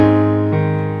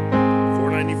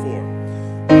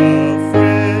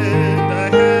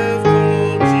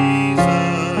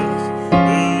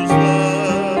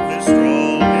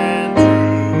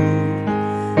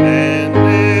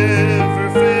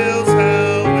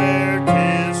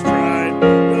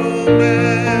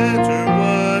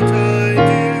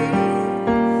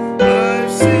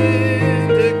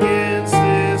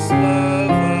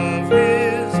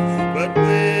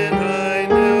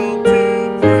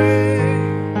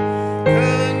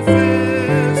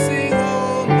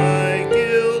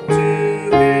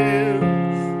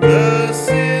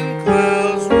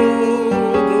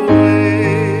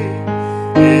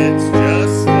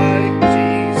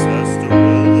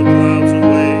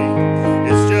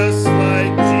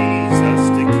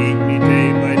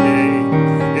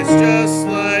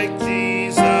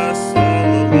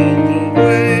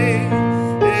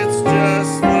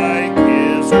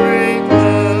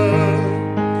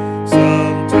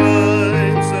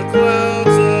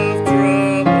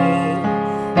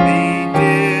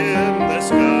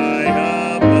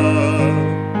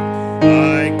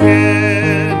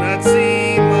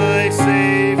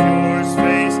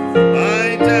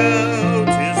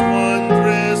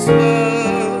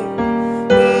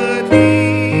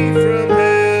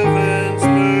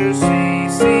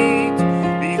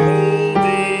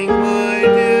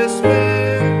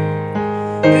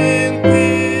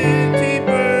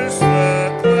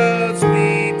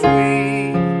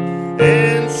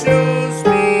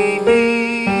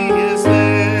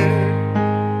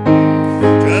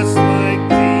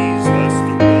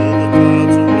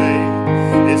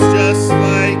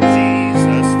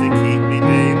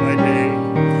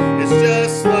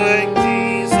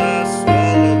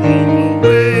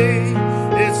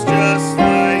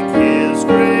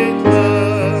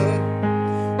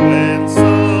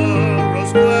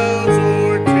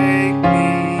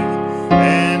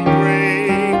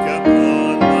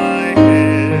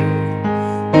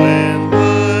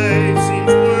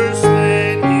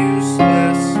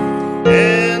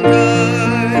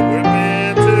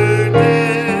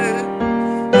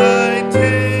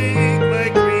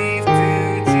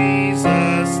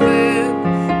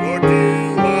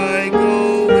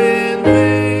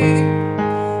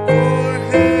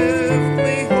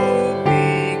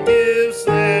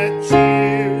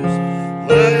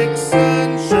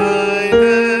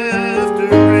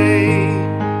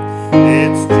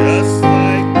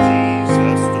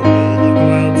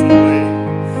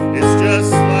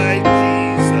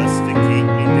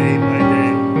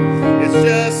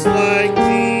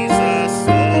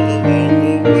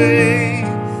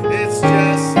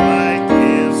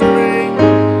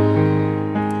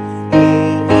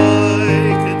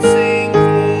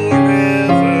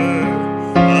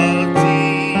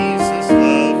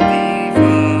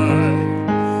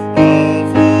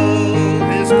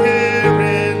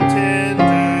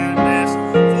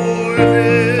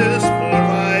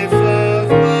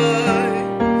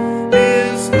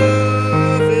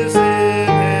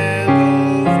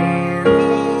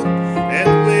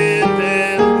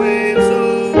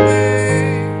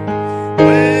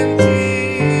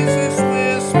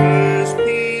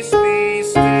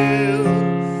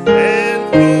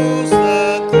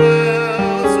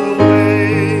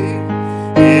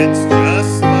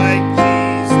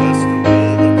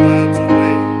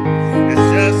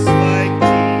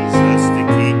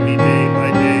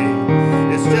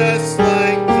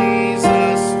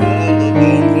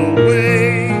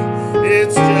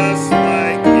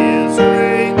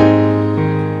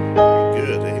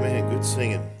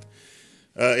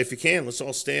if you can, let's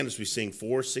all stand as we sing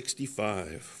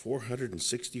 465.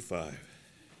 465.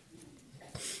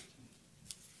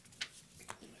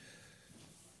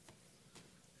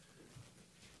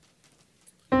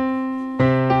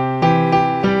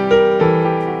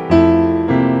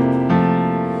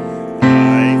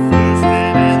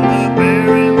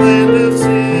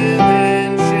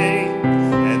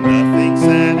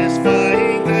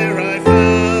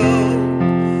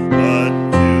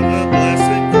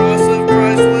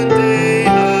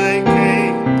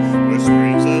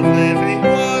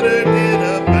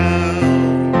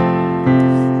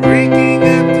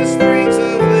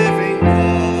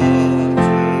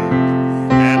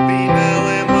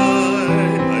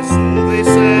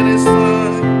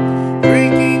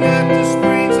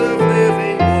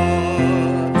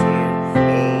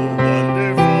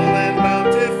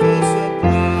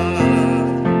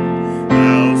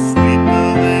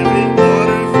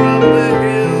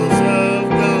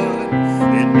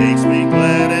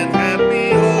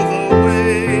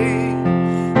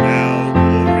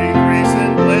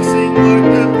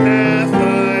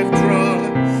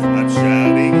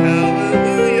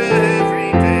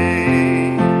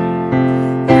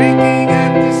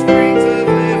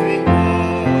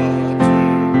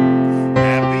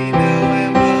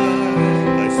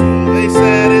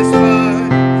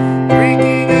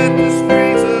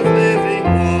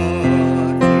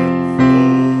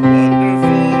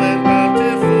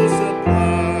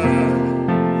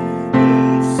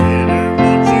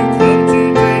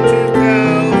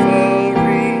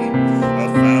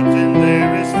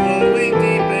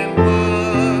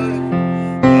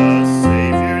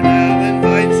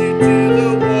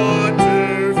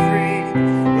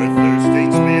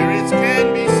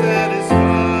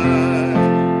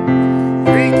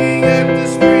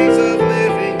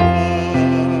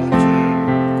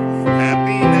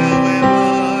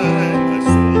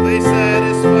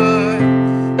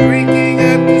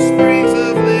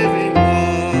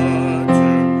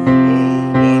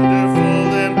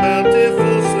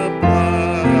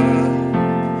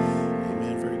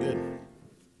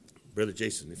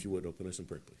 Jason, if you would, open us in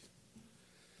prayer, please.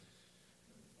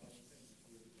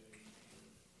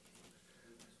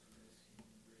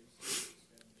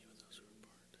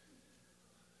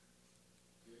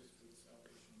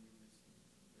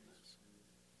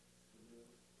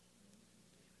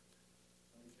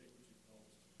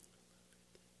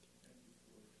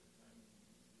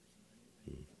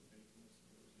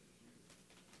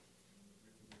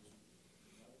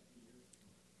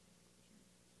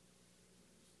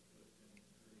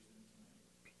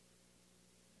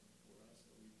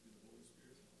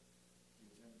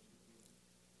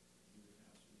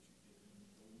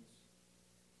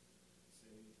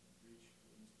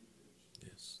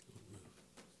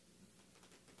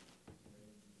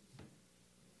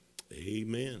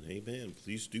 Amen. Amen.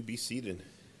 Please do be seated.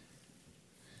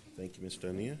 Thank you, Ms.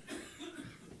 Dania.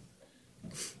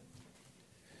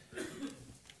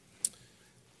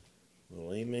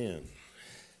 Well, amen.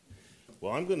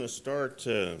 Well, I'm going to start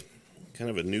kind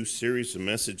of a new series of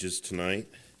messages tonight.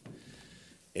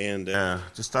 And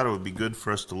just thought it would be good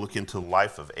for us to look into the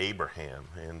life of Abraham.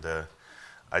 And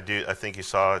I think you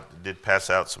saw, did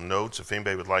pass out some notes. If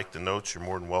anybody would like the notes, you're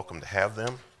more than welcome to have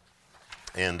them.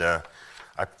 And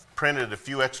I printed a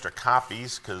few extra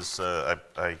copies because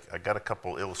I got a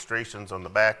couple illustrations on the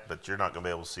back, but you're not going to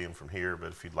be able to see them from here. But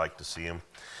if you'd like to see them,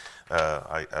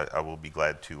 I will be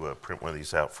glad to print one of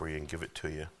these out for you and give it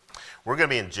to you. We're going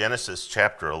to be in Genesis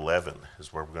chapter 11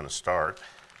 is where we're going to start.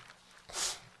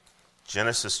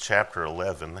 Genesis chapter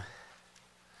 11.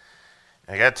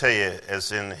 And I got to tell you,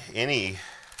 as in any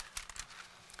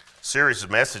series of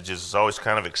messages, it's always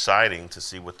kind of exciting to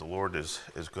see what the Lord is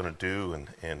going to do,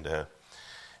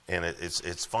 and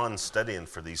it's fun studying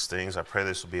for these things. I pray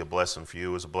this will be a blessing for you.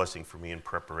 It was a blessing for me in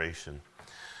preparation.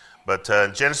 But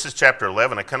Genesis chapter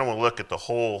 11, I kind of want to look at the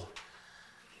whole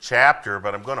chapter,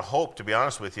 but I'm going to hope, to be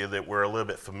honest with you, that we're a little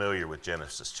bit familiar with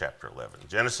Genesis chapter 11.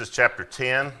 Genesis chapter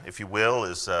 10, if you will,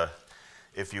 is the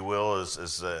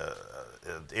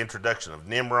introduction of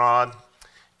Nimrod,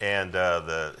 and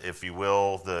the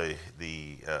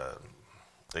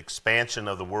expansion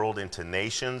of the world into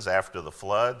nations after the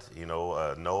flood. You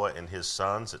know, Noah and his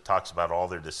sons. It talks about all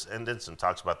their descendants and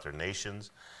talks about their nations.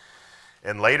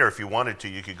 And later, if you wanted to,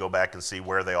 you could go back and see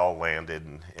where they all landed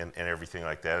and everything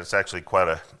like that. It's actually quite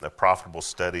a profitable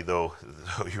study, though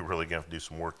you're really going to have to do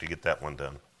some work to get that one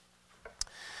done.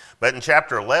 But in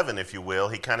chapter 11, if you will,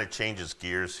 he kind of changes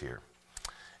gears here.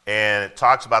 And it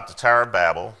talks about the Tower of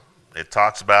Babel. It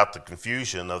talks about the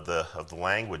confusion of the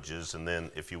languages. And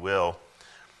then, if you will,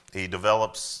 he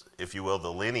develops, if you will,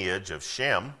 the lineage of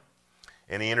Shem.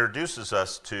 And he introduces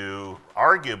us to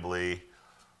arguably,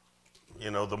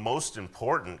 the most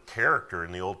important character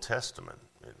in the Old Testament.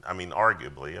 I mean,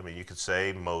 arguably. I mean, you could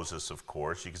say Moses, of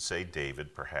course. You could say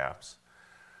David, perhaps.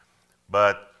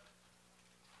 But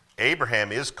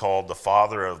Abraham is called the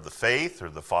father of the faith, or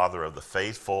the father of the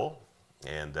faithful.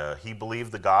 And he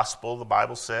believed the gospel, the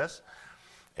Bible says.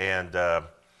 And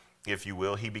if you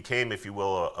will, he became, if you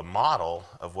will, a model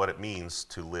of what it means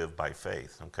to live by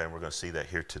faith. Okay, we're going to see that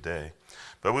here today.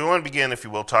 But we want to begin, if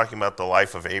you will, talking about the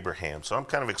life of Abraham. So I'm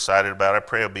kind of excited about it. I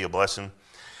pray it'll be a blessing.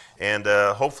 And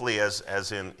hopefully,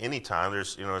 as in any time,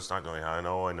 there's, it's not going, I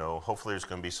know. Hopefully there's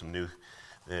going to be some new,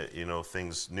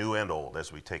 things new and old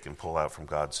as we take and pull out from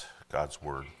God's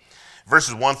word.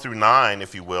 Verses 1 through 9,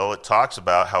 if you will, it talks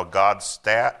about how God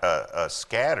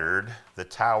scattered the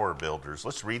tower builders.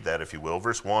 Let's read that, if you will.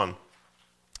 Verse 1,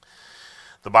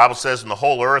 the Bible says, "And the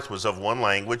whole earth was of one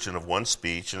language and of one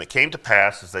speech. And it came to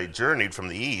pass, as they journeyed from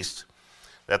the east,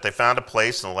 that they found a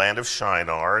place in the land of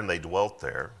Shinar, and they dwelt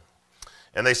there.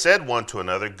 And they said one to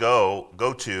another, Go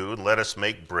to, and let us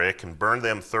make brick, and burn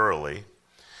them thoroughly.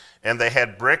 And they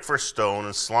had brick for stone,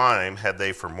 and slime had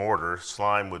they for mortar."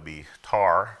 Slime would be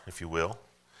tar, if you will.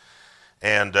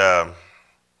 And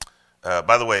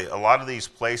by the way, a lot of these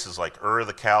places like Ur of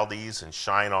the Chaldees and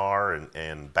Shinar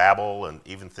and Babel and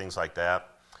even things like that,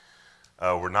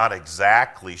 we're not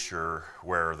exactly sure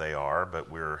where they are, but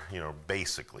we're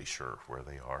basically sure where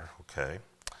they are. Okay,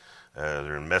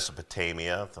 they're in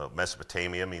Mesopotamia.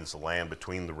 Mesopotamia means the land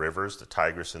between the rivers, the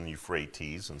Tigris and the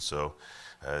Euphrates, and so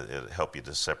it'll help you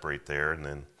to separate there, and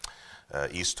then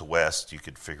east to west you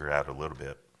could figure out a little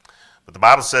bit. But the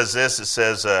Bible says this, it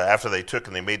says, after they took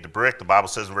and they made the brick, the Bible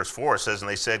says in verse 4, it says, "And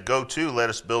they said, Go to, let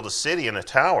us build a city and a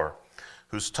tower,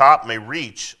 whose top may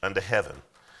reach unto heaven.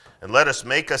 And let us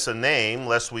make us a name,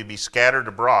 lest we be scattered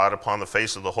abroad upon the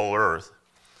face of the whole earth."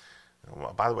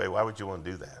 Well, by the way, why would you want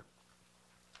to do that?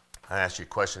 I ask you a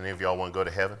question, any of y'all want to go to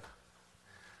heaven?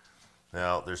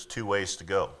 Now, there's two ways to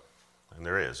go. And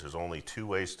there's only two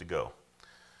ways to go.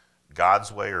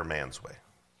 God's way or man's way.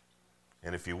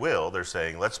 And if you will, they're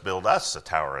saying, let's build us a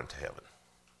tower unto heaven.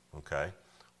 Okay?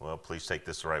 Well, please take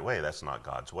this the right way. That's not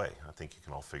God's way. I think you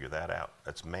can all figure that out.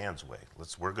 That's man's way.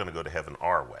 We're going to go to heaven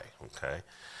our way. Okay?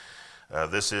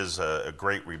 This is a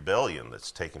great rebellion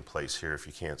that's taking place here if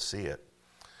you can't see it.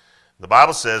 The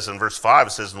Bible says in verse 5, it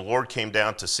says, "And the Lord came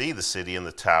down to see the city and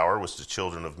the tower which the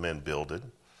children of men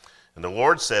builded. And the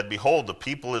Lord said, Behold, the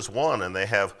people is one, and they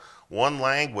have one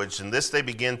language, and this they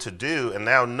begin to do, and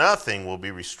now nothing will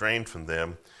be restrained from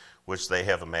them which they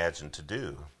have imagined to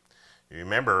do." You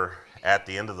remember, at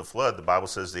the end of the flood, the Bible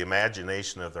says the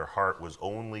imagination of their heart was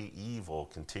only evil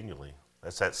continually.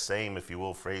 That's that same, if you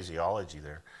will, phraseology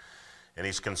there. And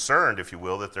he's concerned, if you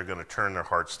will, that they're going to turn their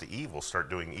hearts to evil, start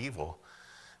doing evil.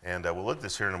 And we'll look at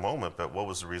this here in a moment, but what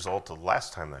was the result of the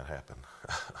last time that happened?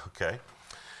 Okay?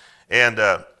 And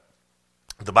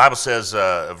the Bible says,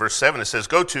 verse 7, it says,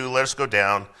 "Go to, let us go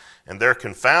down, and there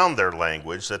confound their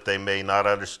language, that they may not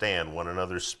understand one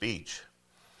another's speech."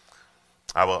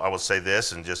 I will say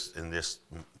this, and just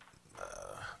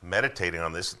meditating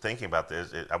on this and thinking about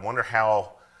this, I wonder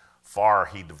how far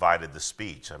he divided the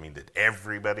speech. I mean, did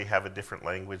everybody have a different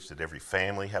language? Did every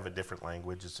family have a different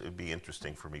language? It would be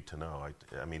interesting for me to know.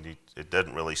 I mean, it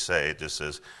doesn't really say. It just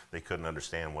says they couldn't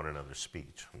understand one another's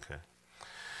speech. Okay.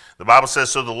 The Bible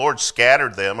says, "So the Lord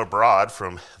scattered them abroad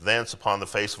from thence upon the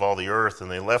face of all the earth, and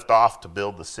they left off to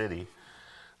build the city.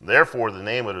 Therefore the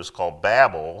name of it is called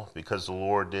Babel, because the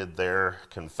Lord did there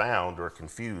confound," or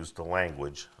confuse, "the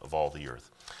language of all the earth."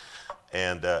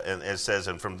 And it says,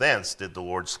 "And from thence did the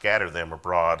Lord scatter them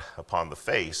abroad upon the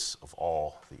face of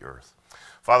all the earth."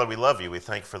 Father, we love you. We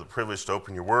thank you for the privilege to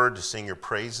open your word, to sing your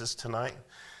praises tonight.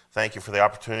 Thank you for the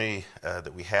opportunity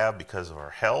that we have because of our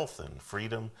health and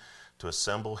freedom to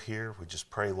assemble here. We just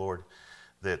pray, Lord,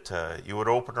 that you would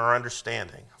open our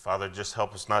understanding. Father, just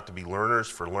help us not to be learners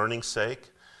for learning's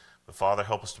sake, but Father,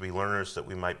 help us to be learners that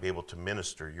we might be able to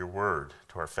minister your word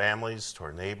to our families, to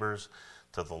our neighbors,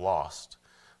 to the lost.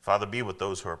 Father, be with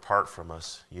those who are apart from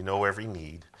us. You know every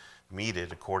need. Meet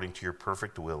it according to your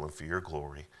perfect will and for your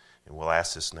glory. And we'll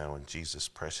ask this now in Jesus'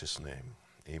 precious name.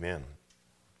 Amen.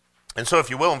 And so,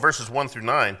 if you will, in verses 1 through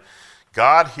 9,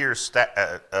 God here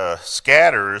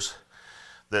scatters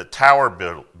the tower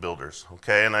builders,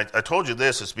 okay? And I told you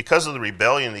this, it's because of the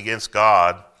rebellion against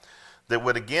God that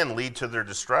would again lead to their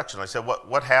destruction. I said,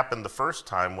 what happened the first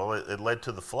time? Well, it led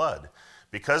to the flood.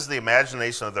 Because the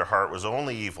imagination of their heart was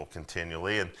only evil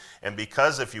continually, and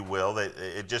because, if you will,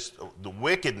 the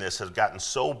wickedness has gotten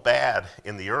so bad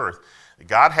in the earth,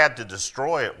 God had to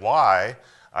destroy it. Why?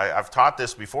 I've taught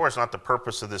this before. It's not the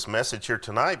purpose of this message here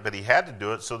tonight, but he had to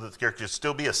do it so that there could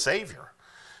still be a Savior.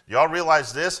 Y'all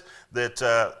realize this, that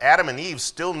Adam and Eve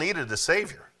still needed a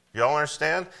Savior. Y'all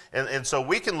understand? And so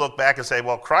we can look back and say,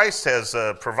 well, Christ has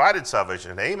provided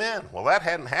salvation. Amen. Well, that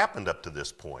hadn't happened up to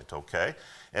this point, okay?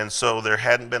 And so there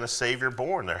hadn't been a Savior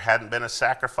born. There hadn't been a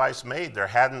sacrifice made. There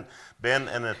hadn't been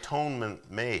an atonement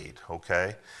made,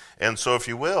 okay? And so if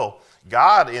you will,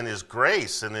 God in his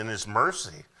grace and in his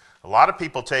mercy, a lot of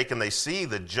people take and they see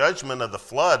the judgment of the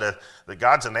flood, that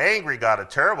God's an angry God, a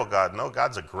terrible God. No,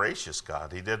 God's a gracious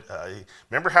God.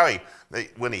 Remember how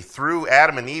when he threw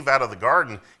Adam and Eve out of the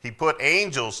garden, he put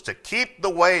angels to keep the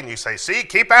way. And you say, see,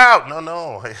 keep out.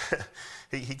 No.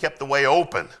 he kept the way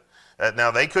open.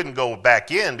 Now, they couldn't go back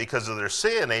in because of their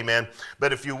sin, amen.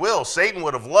 But if you will, Satan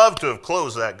would have loved to have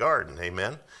closed that garden,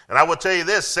 amen. And I will tell you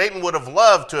this, Satan would have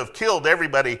loved to have killed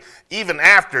everybody even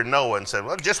after Noah and said,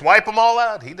 well, just wipe them all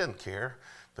out. He didn't care.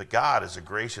 But God is a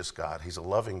gracious God. He's a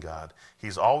loving God.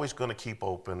 He's always going to keep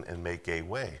open and make a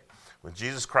way. When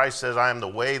Jesus Christ says, I am the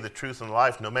way, the truth, and the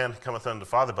life, no man cometh unto the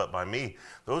Father but by me,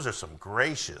 those are some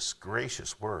gracious,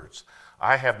 gracious words.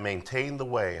 I have maintained the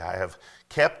way. I have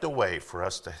kept a way for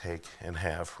us to take and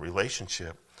have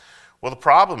relationship. Well, the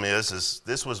problem is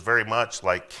this was very much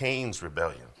like Cain's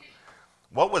rebellion.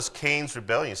 What was Cain's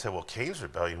rebellion? You say, well, Cain's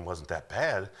rebellion wasn't that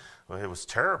bad. Well, it was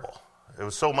terrible. It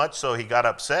was so much so he got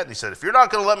upset and he said, if you're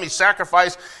not going to let me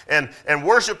sacrifice and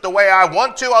worship the way I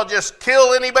want to, I'll just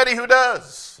kill anybody who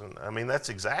does. And, I mean, that's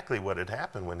exactly what had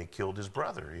happened when he killed his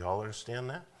brother. You all understand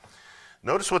that?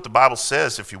 Notice what the Bible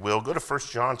says, if you will. Go to 1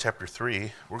 John chapter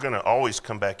 3. We're going to always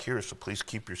come back here, so please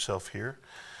keep yourself here.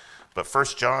 But 1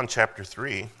 John chapter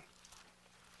 3,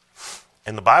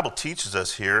 and the Bible teaches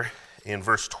us here in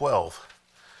verse 12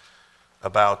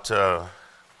 about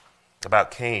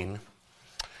Cain.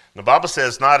 The Bible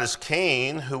says, not as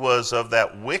Cain, who was of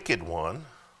that wicked one.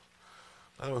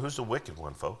 By the way, who's the wicked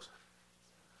one, folks?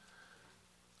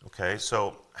 Okay,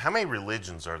 so how many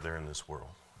religions are there in this world?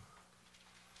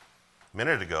 A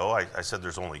minute ago, I said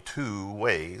there's only two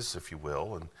ways, if you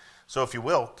will. And so if you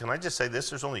will, can I just say this?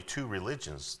 There's only two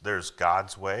religions. There's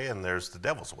God's way and there's the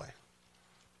devil's way.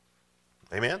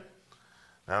 Amen?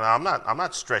 Now, I'm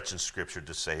not stretching Scripture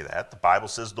to say that. The Bible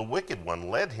says the wicked one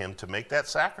led him to make that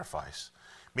sacrifice.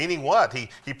 Meaning what?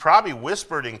 He probably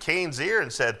whispered in Cain's ear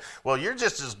and said, well, you're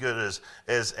just as good as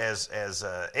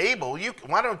Abel.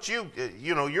 Why don't you,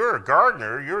 you're a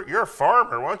gardener, you're a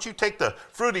farmer. Why don't you take the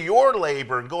fruit of your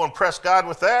labor and go and press God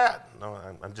with that? No,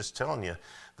 I'm just telling you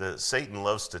that Satan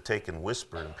loves to take and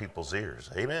whisper in people's ears.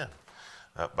 Amen.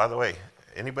 By the way,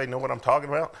 anybody know what I'm talking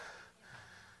about?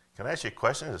 Can I ask you a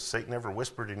question? Has Satan ever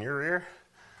whispered in your ear?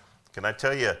 Can I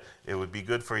tell you, it would be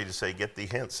good for you to say, get thee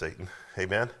hence, Satan.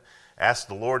 Amen. Ask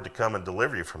the Lord to come and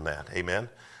deliver you from that. Amen.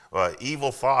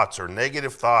 Evil thoughts or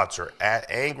negative thoughts or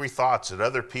angry thoughts at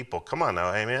other people. Come on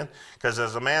now. Amen. Because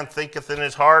as a man thinketh in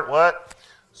his heart, what?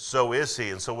 So is he.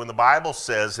 And so when the Bible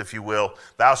says, if you will,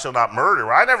 thou shalt not murder.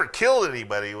 Well, I never killed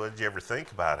anybody. What did you ever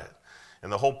think about it?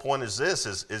 And the whole point is this,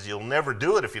 is you'll never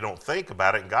do it if you don't think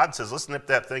about it. And God says, let's nip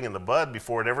that thing in the bud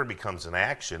before it ever becomes an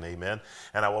action, amen?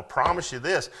 And I will promise you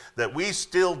this, that we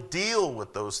still deal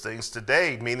with those things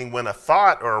today, meaning when a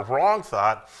thought or a wrong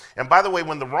thought, and by the way,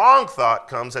 when the wrong thought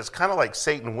comes, that's kind of like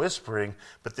Satan whispering,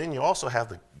 but then you also have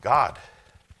the God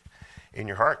in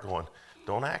your heart going,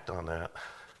 don't act on that.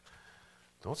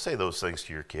 Don't say those things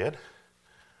to your kid.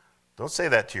 Don't say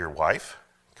that to your wife.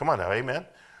 Come on now, amen?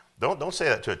 Don't say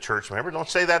that to a church member. Don't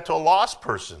say that to a lost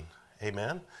person.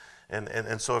 Amen?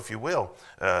 And so, if you will,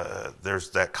 there's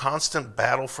that constant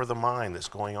battle for the mind that's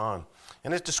going on.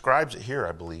 And it describes it here,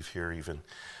 I believe, here even.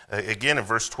 Again, in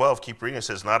verse 12, keep reading, it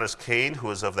says, not as Cain, who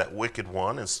was of that wicked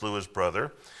one, and slew his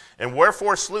brother. And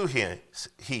wherefore slew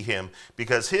he him?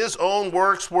 Because his own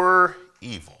works were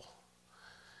evil,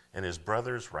 and his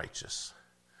brother's righteous.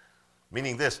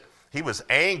 Meaning this, he was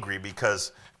angry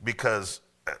because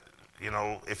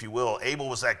if you will, Abel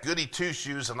was that goody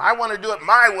two-shoes, and I want to do it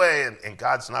my way, and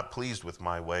God's not pleased with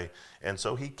my way, and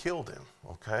so he killed him,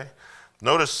 okay?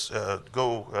 Notice,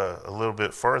 go a little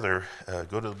bit further,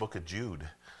 go to the book of Jude.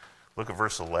 Look at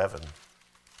verse 11.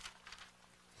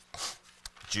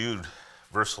 Jude,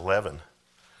 verse 11.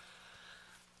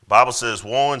 The Bible says,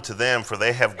 woe unto them, for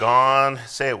they have gone,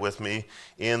 say it with me,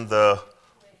 in the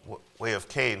way of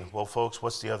Cain. Well, folks,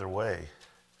 what's the other way?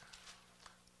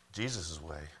 Jesus'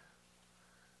 way.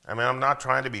 I mean, I'm not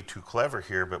trying to be too clever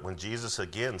here, but when Jesus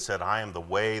again said, I am the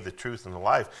way, the truth, and the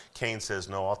life, Cain says,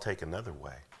 no, I'll take another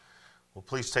way. Well,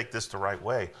 please take this the right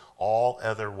way. All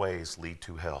other ways lead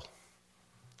to hell.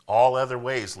 All other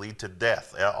ways lead to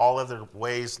death. All other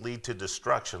ways lead to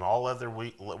destruction. All other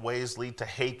ways lead to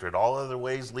hatred. All other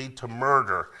ways lead to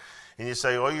murder. And you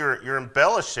say, oh, you're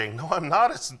embellishing. No, I'm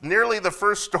not. It's nearly the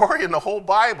first story in the whole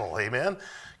Bible. Amen.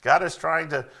 God is trying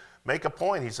to make a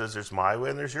point. He says, there's my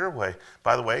way and there's your way.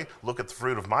 By the way, look at the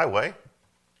fruit of my way.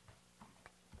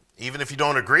 Even if you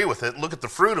don't agree with it, look at the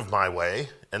fruit of my way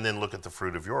and then look at the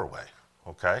fruit of your way.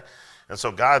 Okay? And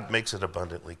so God makes it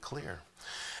abundantly clear.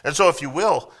 And so, if you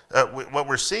will, what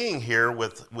we're seeing here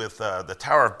with the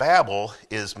Tower of Babel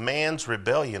is man's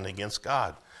rebellion against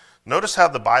God. Notice how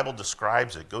the Bible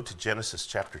describes it. Go to Genesis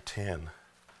chapter 10.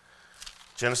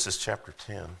 Genesis chapter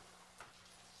 10.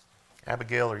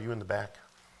 Abigail, are you in the back?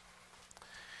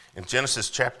 In Genesis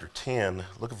chapter 10,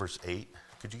 look at verse 8.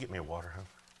 Could you get me a water, huh?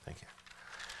 Thank you.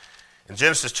 In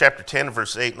Genesis chapter 10,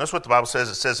 verse 8, notice what the Bible says.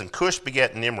 It says, and Cush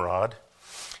begat Nimrod,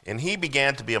 and he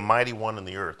began to be a mighty one in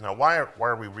the earth. Now, why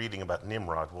are we reading about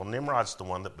Nimrod? Well, Nimrod's the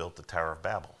one that built the Tower of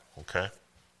Babel, okay?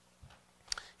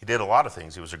 He did a lot of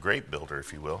things. He was a great builder,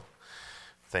 if you will.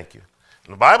 Thank you.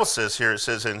 And the Bible says here, it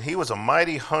says, and he was a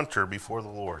mighty hunter before the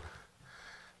Lord.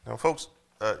 Now, folks,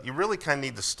 you really kind of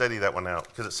need to study that one out,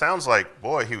 because it sounds like,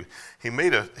 boy, he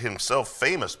made himself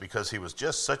famous because he was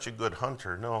just such a good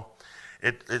hunter. No,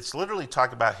 it's literally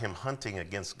talking about him hunting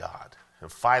against God,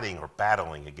 fighting or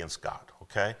battling against God,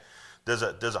 okay? Does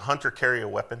a hunter carry a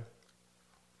weapon?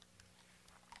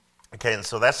 Okay, and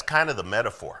so that's kind of the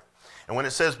metaphor. And when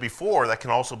it says before, that can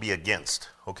also be against,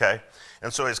 okay?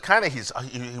 And so it's kind of,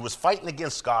 he was fighting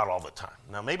against God all the time.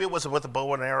 Now, maybe it was with a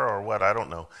bow and arrow or what, I don't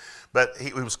know. But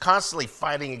he was constantly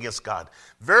fighting against God,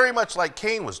 very much like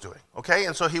Cain was doing, okay?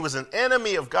 And so he was an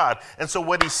enemy of God. And so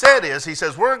what he said is, he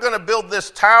says, we're going to build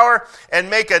this tower and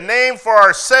make a name for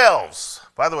ourselves.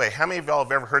 By the way, how many of y'all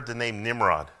have ever heard the name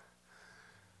Nimrod?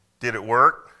 Did it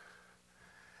work?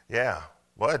 Yeah,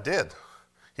 well, it did.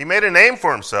 He made a name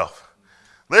for himself.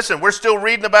 Listen, we're still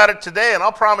reading about it today, and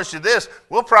I'll promise you this,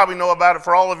 we'll probably know about it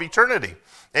for all of eternity.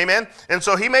 Amen? And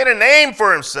so he made a name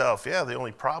for himself. Yeah, the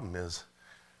only problem is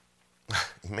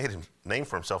he made a name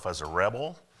for himself as a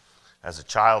rebel, as a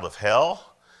child of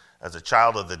hell, as a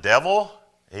child of the devil.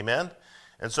 Amen?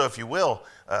 And so if you will,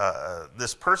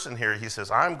 this person here, he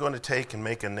says, I'm going to take and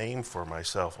make a name for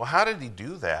myself. Well, how did he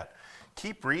do that?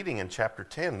 Keep reading in chapter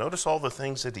 10. Notice all the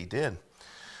things that he did.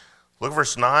 Look at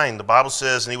verse 9. The Bible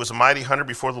says, and he was a mighty hunter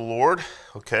before the Lord.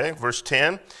 Okay, verse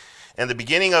 10. And the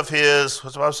beginning of his,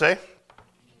 what's the Bible say?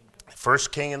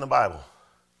 First king in the Bible.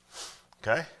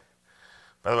 Okay?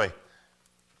 By the way,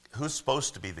 who's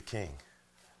supposed to be the king?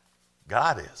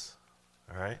 God is.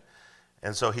 All right?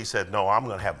 And so he said, no, I'm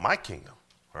going to have my kingdom.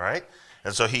 All right?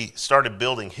 And so he started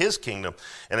building his kingdom,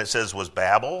 and it says was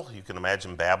Babel. You can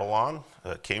imagine Babylon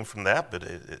came from that, but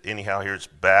anyhow, here it's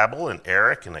Babel and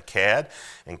Erech and Akkad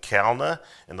and Calneh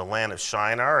and the land of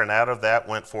Shinar, and out of that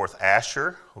went forth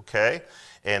Asher, okay,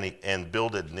 and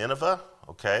builded Nineveh,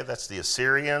 okay, that's the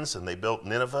Assyrians, and they built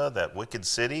Nineveh, that wicked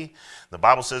city. The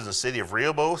Bible says in the city of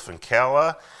Rehoboth and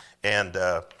Calah, and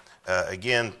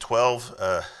again, 12,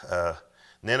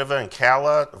 Nineveh and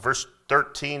Calah, verse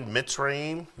 13,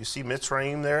 Mitzrayim. You see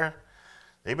Mitzrayim there?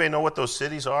 Anybody know what those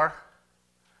cities are?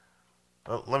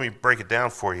 Well, let me break it down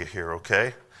for you here,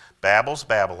 okay? Babel's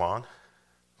Babylon.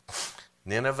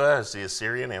 Nineveh is the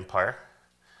Assyrian Empire.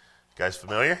 You guys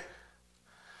familiar?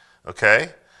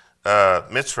 Okay.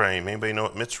 Mitzrayim. Anybody know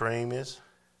what Mitzrayim is?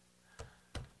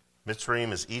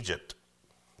 Mitzrayim is Egypt.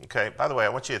 Okay. By the way, I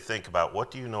want you to think about what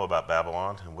do you know about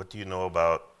Babylon, and what do you know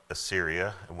about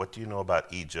Assyria, and what do you know about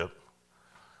Egypt?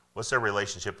 What's their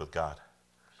relationship with God?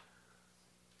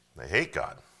 They hate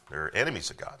God. They're enemies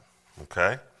of God.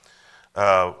 Okay?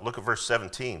 Look at verse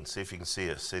 17. See if you can see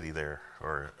a city there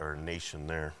or a nation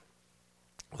there.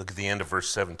 Look at the end of verse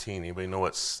 17. Anybody know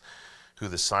who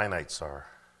the Sinites are?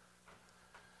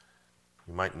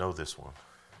 You might know this one.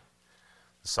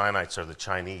 The Sinites are the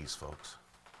Chinese, folks.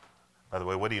 By the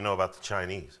way, what do you know about the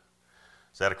Chinese?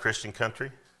 Is that a Christian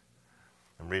country?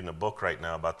 I'm reading a book right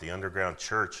now about the underground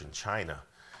church in China.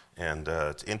 And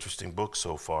it's an interesting book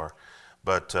so far.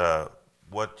 But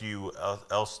what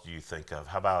else do you think of?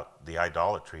 How about the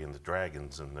idolatry and the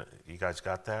dragons? You guys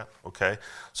got that? Okay.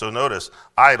 So notice,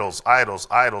 idols, idols,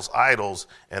 idols, idols.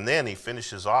 And then he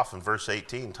finishes off in verse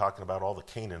 18 talking about all the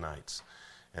Canaanites.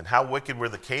 And how wicked were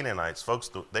the Canaanites? Folks,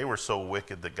 they were so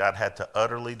wicked that God had to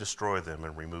utterly destroy them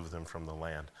and remove them from the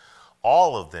land.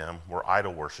 All of them were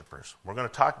idol worshipers. We're going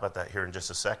to talk about that here in just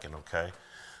a second, okay?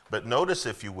 But notice,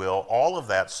 if you will, all of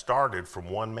that started from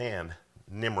one man,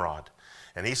 Nimrod.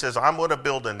 And he says, I'm going to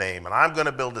build a name, and I'm going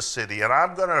to build a city, and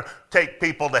I'm going to take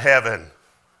people to heaven.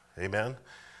 Amen?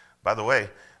 By the way,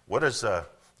 what does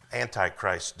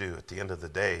Antichrist do at the end of the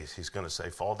days? He's going to say,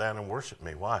 fall down and worship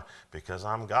me. Why? Because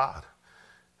I'm God.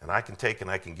 And I can take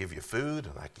and I can give you food,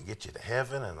 and I can get you to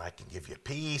heaven, and I can give you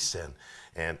peace.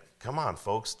 And come on,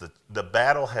 folks, the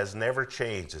battle has never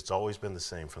changed. It's always been the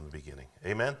same from the beginning.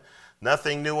 Amen?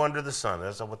 Nothing new under the sun.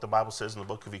 That's what the Bible says in the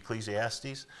book of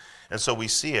Ecclesiastes. And so we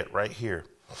see it right here.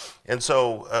 And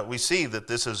so we see that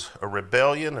this is a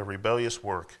rebellion, a rebellious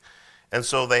work. And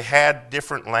so they had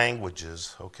different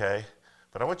languages, okay?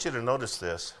 But I want you to notice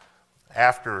this.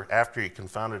 After he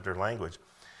confounded their language,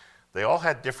 they all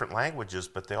had different languages,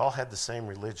 but they all had the same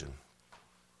religion.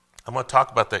 I'm going to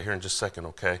talk about that here in just a second,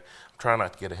 okay? I'm trying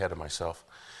not to get ahead of myself.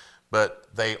 But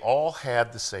they all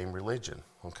had the same religion,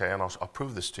 okay? And I'll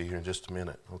prove this to you in just a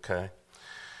minute, okay?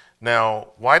 Now,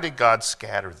 why did God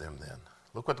scatter them then?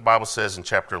 Look what the Bible says in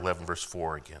chapter 11, verse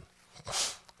 4 again.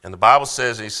 And the Bible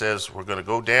says, he says, we're going to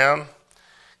go down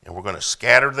and we're going to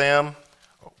scatter them.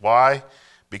 Why?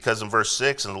 Because in verse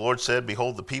 6, and the Lord said,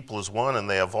 behold, the people is one, and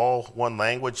they have all one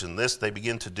language, and this they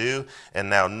begin to do, and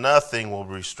now nothing will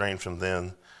restrain from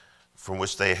them from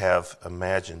which they have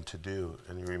imagined to do.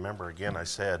 And you remember, again, I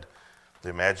said, the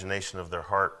imagination of their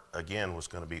heart, again, was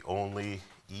going to be only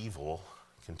evil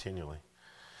continually.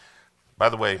 By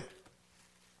the way,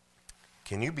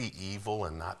 can you be evil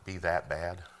and not be that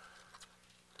bad?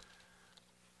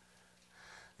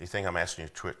 You think I'm asking you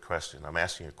a trick question? I'm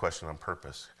asking you a question on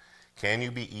purpose. Can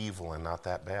you be evil and not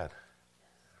that bad?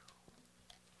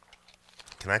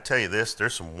 Can I tell you this?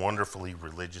 There's some wonderfully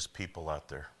religious people out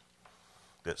there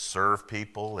that serve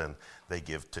people, and they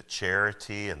give to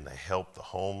charity, and they help the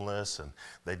homeless, and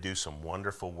they do some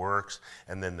wonderful works,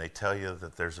 and then they tell you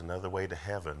that there's another way to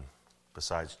heaven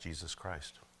besides Jesus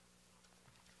Christ.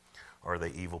 Are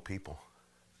they evil people?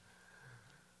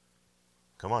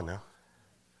 Come on now.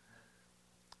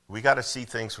 We got to see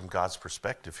things from God's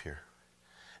perspective here.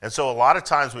 And so a lot of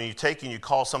times when you take and you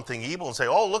call something evil and say,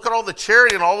 oh, look at all the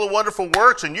charity and all the wonderful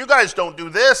works, and you guys don't do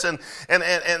this, and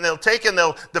they'll take and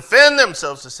they'll defend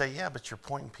themselves to say, yeah, but you're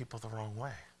pointing people the wrong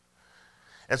way.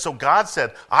 And so God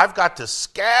said, I've got to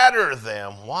scatter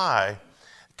them. Why?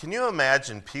 Can you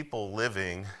imagine people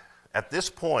living, at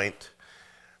this point,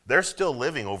 they're still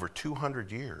living over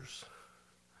 200 years.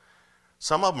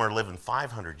 Some of them are living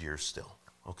 500 years still,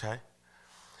 okay?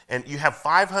 And you have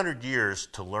 500 years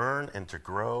to learn and to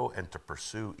grow and to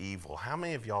pursue evil. How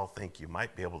many of y'all think you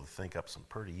might be able to think up some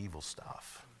pretty evil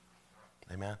stuff?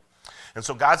 Amen? And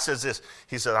so God says this.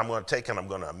 He said, I'm going to take and I'm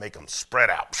going to make them spread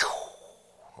out.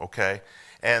 Okay?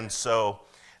 And so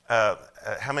how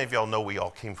many of y'all know we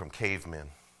all came from cavemen?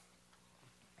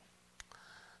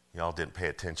 Y'all didn't pay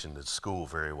attention to school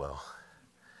very well.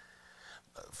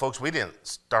 Folks, we didn't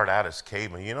start out as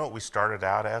cavemen. You know what we started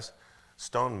out as?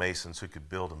 Stonemasons who could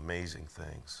build amazing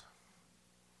things.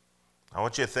 I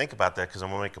want you to think about that because I'm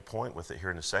going to make a point with it here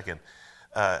in a second.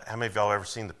 How many of y'all ever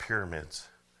seen the pyramids?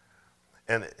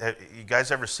 And have you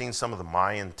guys ever seen some of the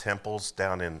Mayan temples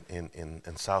down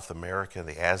in South America,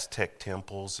 the Aztec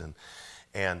temples?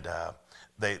 And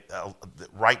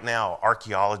right now,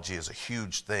 archaeology is a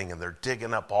huge thing, and they're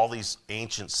digging up all these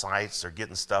ancient sites. They're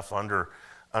getting stuff under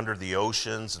the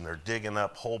oceans, and they're digging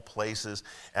up whole places.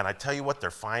 And I tell you what they're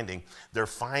finding. They're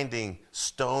finding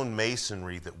stone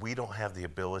masonry that we don't have the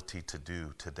ability to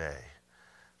do today.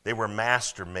 They were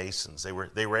master masons. They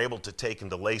were able to take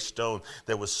and to lay stone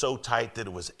that was so tight that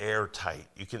it was airtight.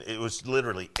 It was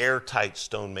literally airtight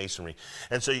stone masonry.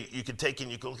 And so you could take and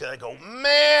you could look at it and go,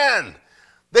 man,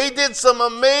 they did some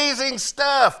amazing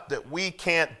stuff that we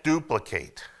can't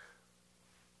duplicate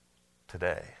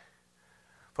today.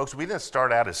 Folks, we didn't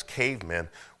start out as cavemen.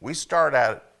 We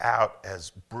started out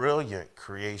as brilliant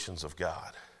creations of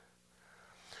God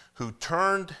who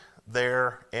turned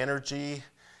their energy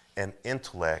and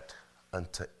intellect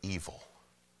unto evil.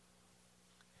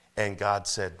 And God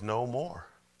said, no more.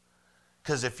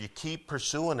 Because if you keep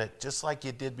pursuing it just like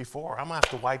you did before, I'm going to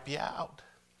have to wipe you out.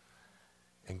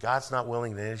 And God's not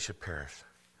willing that any should perish.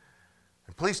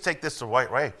 And please take this the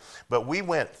right way. But we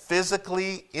went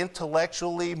physically,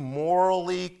 intellectually,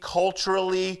 morally,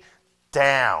 culturally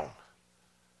down.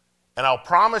 And I'll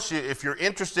promise you, if you're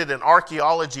interested in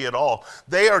archaeology at all,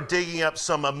 they are digging up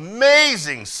some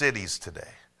amazing cities today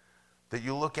that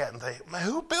you look at and think, man,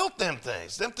 who built them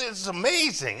things? Them things is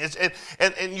amazing.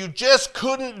 And you just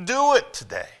couldn't do it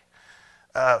today.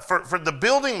 For the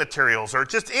building materials or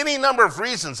just any number of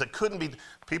reasons that couldn't be.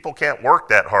 People can't work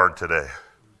that hard today.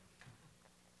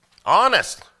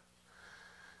 Honest.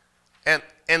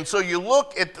 And so you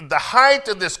look at the height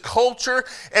of this culture,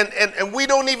 and we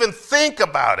don't even think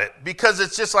about it because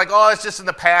it's just like, oh, it's just in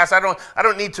the past. I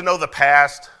don't need to know the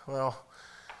past. Well,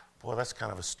 boy, that's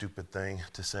kind of a stupid thing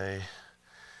to say.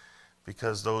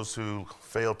 because those who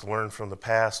fail to learn from the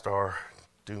past are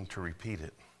doomed to repeat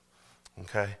it.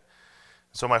 Okay?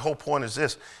 So my whole point is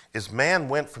this, is man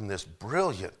went from this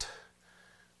brilliant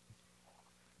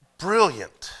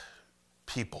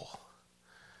people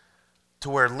to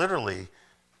where literally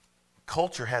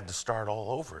culture had to start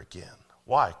all over again.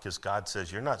 Why? Because God says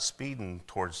you're not speeding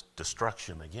towards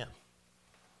destruction again.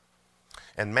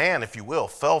 And man, if you will,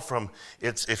 fell from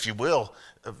its, if you will,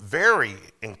 a very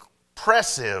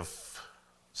impressive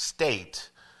state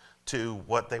to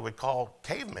what they would call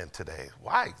cavemen today.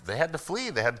 Why? They had to flee.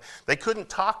 They couldn't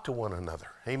talk to one another.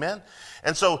 Amen?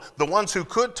 And so the ones who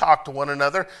could talk to one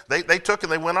another, they took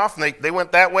and they went off and they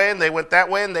went that way and they went that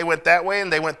way and they went that way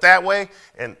and they went that way,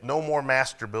 and no more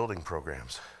master building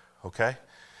programs. Okay?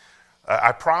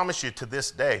 I promise you to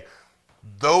this day,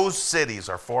 those cities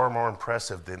are far more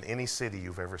impressive than any city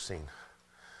you've ever seen.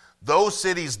 Those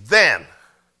cities then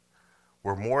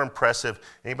were more impressive.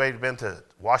 Anybody been to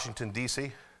Washington,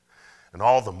 D.C.? And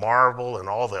all the marble and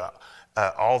all the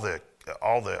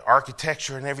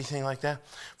architecture and everything like that?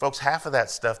 Folks, half of that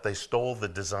stuff, they stole the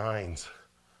designs.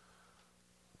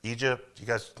 Egypt, you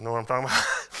guys know what I'm talking about?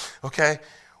 Okay?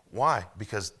 Why?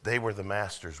 Because they were the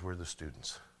masters, we're the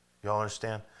students. Y'all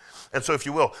understand? And so if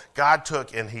you will, God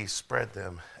took and he spread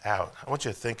them out. I want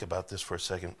you to think about this for a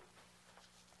second.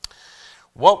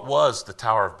 What was the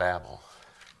Tower of Babel?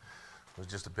 It was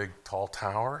just a big, tall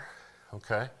tower,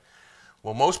 okay?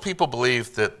 Well, most people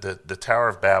believe that the Tower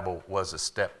of Babel was a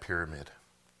step pyramid,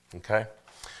 okay?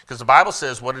 Because the Bible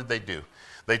says, what did they do?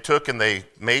 They took and they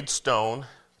made stone,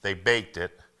 they baked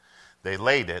it, they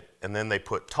laid it, and then they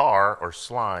put tar or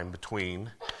slime between,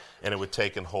 and it would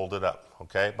take and hold it up,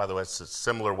 okay? By the way, it's a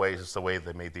similar way as the way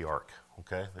they made the ark,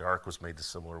 okay? The ark was made a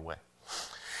similar way.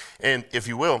 And if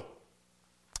you will,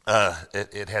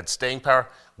 it had staying power.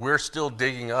 We're still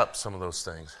digging up some of those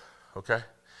things, okay?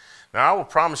 Now, I will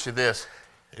promise you this,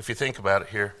 if you think about it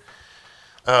here.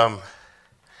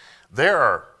 There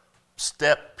are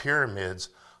step pyramids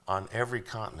on every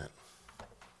continent.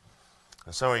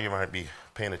 And some of you might be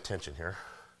paying attention here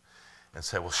and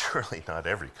say, well, surely not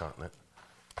every continent.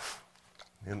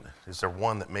 Is there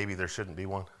one that maybe there shouldn't be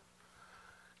one?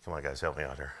 Come on, guys, help me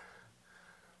out here.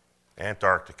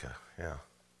 Antarctica, yeah.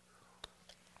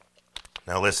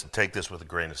 Now listen, take this with a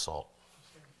grain of salt.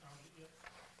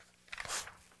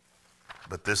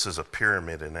 But this is a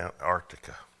pyramid in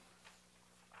Antarctica.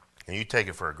 And you take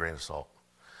it for a grain of salt.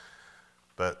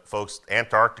 But folks,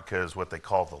 Antarctica is what they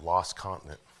call the lost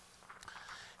continent.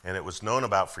 And it was known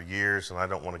about for years, and I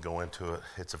don't want to go into it.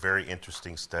 It's a very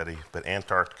interesting study, but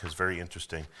Antarctica is very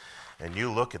interesting. And you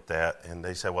look at that, and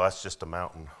they say, well, that's just a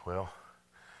mountain. Well,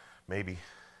 maybe.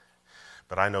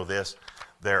 But I know this.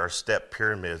 There are step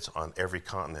pyramids on every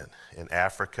continent. In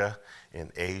Africa,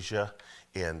 in Asia,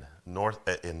 in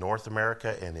North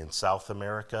America, and in South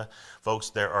America. Folks,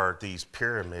 there are these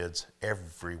pyramids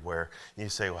everywhere. And you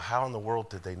say, well, how in the world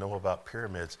did they know about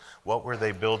pyramids? What were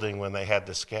they building when they had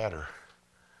to scatter?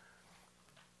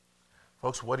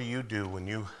 Folks, what do you do when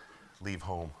you leave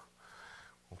home?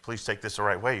 Well, please take this the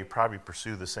right way. You probably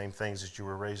pursue the same things that you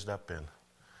were raised up in.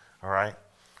 All right?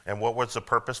 And what was the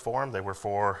purpose for them? They were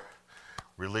for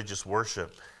religious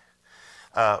worship.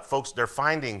 Folks, they're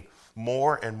finding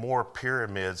more and more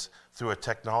pyramids through a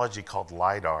technology called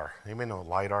LIDAR. Anybody know what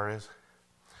LIDAR is?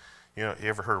 You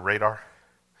ever heard of radar?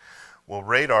 Well,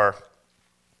 radar,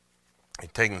 you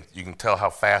can tell how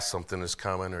fast something is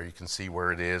coming, or you can see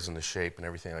where it is and the shape and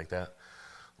everything like that.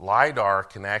 LIDAR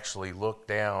can actually look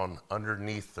down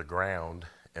underneath the ground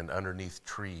and underneath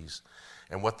trees.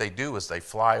 And what they do is they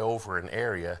fly over an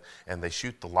area and they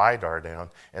shoot the LIDAR down,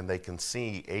 and they can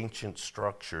see ancient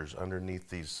structures underneath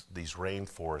these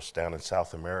rainforests down in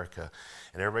South America.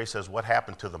 And everybody says, what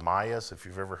happened to the Mayas, if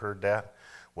you've ever heard that?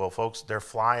 Well, folks, they're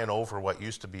flying over what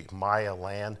used to be Maya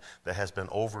land that has been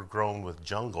overgrown with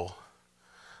jungle,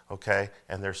 okay?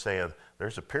 And they're saying,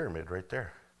 there's a pyramid right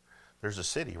there. There's a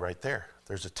city right there.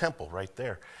 There's a temple right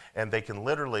there. And they can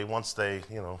literally, once they,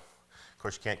 of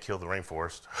course you can't kill the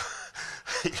rainforest.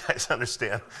 You guys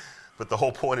understand? But the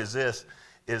whole point is this,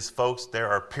 folks, there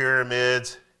are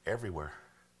pyramids everywhere.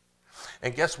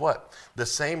 And guess what? The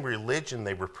same religion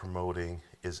they were promoting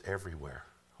is everywhere,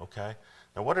 okay?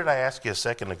 Now, what did I ask you a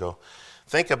second ago?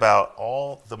 Think about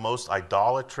all the most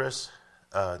idolatrous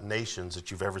nations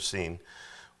that you've ever seen.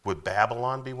 Would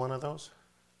Babylon be one of those?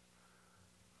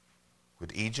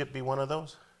 Would Egypt be one of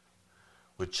those?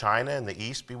 Would China in the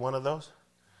East be one of those?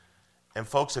 And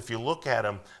folks, if you look at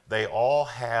them, they all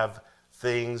have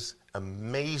things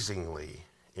amazingly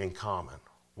in common.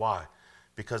 Why?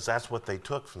 Because that's what they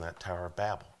took from that Tower of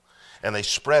Babel. And they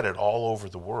spread it all over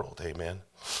the world, amen.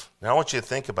 Now I want you to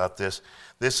think about this.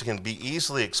 This can be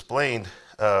easily explained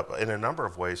in a number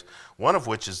of ways. One of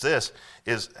which is this,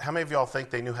 is how many of y'all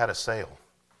think they knew how to sail?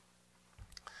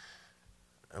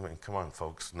 I mean, come on,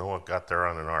 folks. Noah got there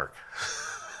on an ark.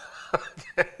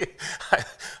 Okay.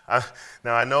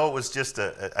 Now I know it was just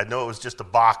a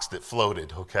box that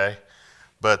floated, okay?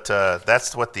 But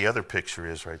that's what the other picture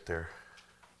is right there.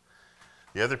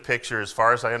 The other picture, as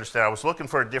far as I understand, I was looking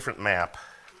for a different map,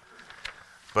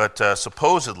 but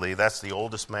supposedly that's the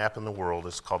oldest map in the world.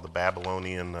 It's called the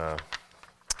Babylonian. Map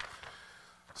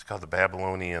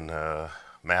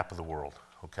of the world.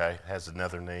 Okay, it has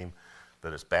another name,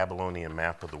 but it's Babylonian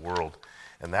Map of the World,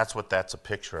 and that's what that's a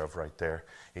picture of right there.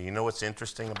 And you know what's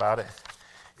interesting about it?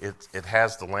 It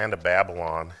has the land of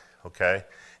Babylon. Okay,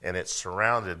 and it's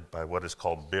surrounded by what is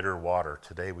called bitter water.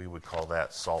 Today we would call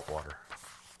that salt water.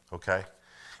 Okay.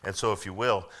 And so, if you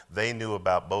will, they knew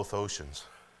about both oceans,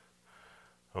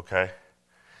 okay?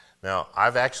 Now,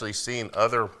 I've actually seen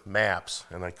other maps,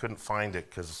 and I couldn't find it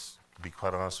because, to be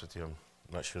quite honest with you, I'm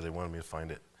not sure they wanted me to find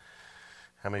it.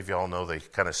 How many of y'all know they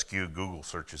kind of skew Google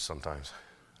searches sometimes,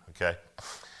 okay?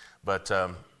 But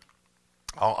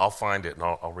I'll find it, and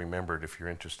I'll remember it if you're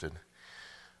interested.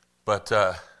 But,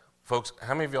 folks,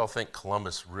 how many of y'all think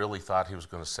Columbus really thought he was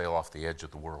going to sail off the edge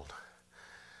of the world?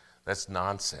 That's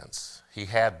nonsense. He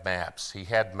had maps. He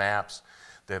had maps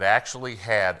that actually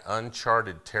had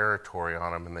uncharted territory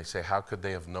on them, and they say, how could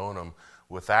they have known them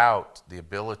without the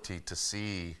ability to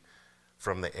see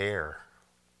from the air?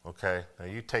 Okay? Now,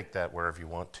 you take that wherever you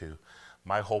want to.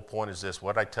 My whole point is this.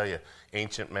 What I tell you,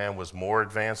 ancient man was more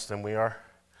advanced than we are,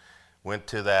 went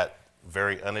to that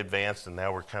very unadvanced, and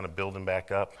now we're kind of building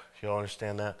back up. You all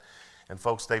understand that? And,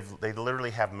 folks, they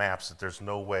literally have maps that there's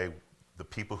no way the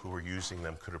people who were using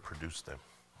them could have produced them,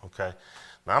 okay?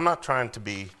 Now, I'm not trying to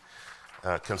be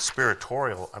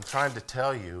conspiratorial. I'm trying to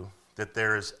tell you that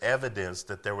there is evidence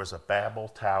that there was a Babel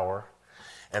Tower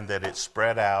and that it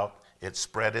spread out, it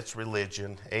spread its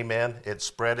religion, amen? It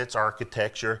spread its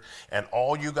architecture, and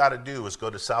all you got to do is go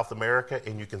to South America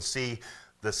and you can see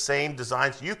the same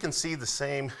designs. You can see the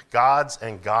same gods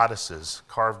and goddesses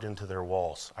carved into their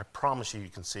walls. I promise you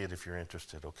can see it if you're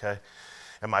interested, okay?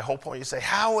 And my whole point, you say,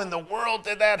 how in the world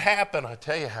did that happen? I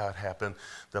tell you how it happened.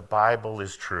 The Bible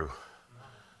is true.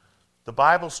 The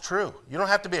Bible's true. You don't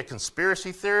have to be a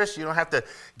conspiracy theorist. You don't have to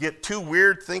get too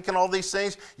weird thinking all these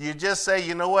things. You just say,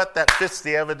 you know what? That fits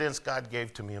the evidence God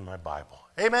gave to me in my Bible.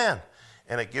 Amen.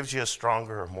 And it gives you a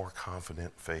stronger or more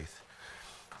confident faith.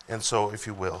 And so, if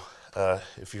you will,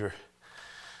 if you're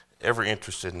ever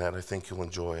interested in that, I think you'll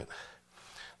enjoy it.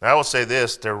 Now, I will say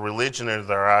this. Their religion and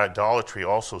their idolatry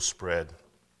also spread.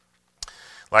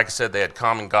 Like I said, they had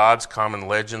common gods, common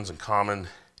legends, and common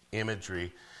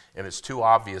imagery, and it's too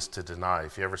obvious to deny.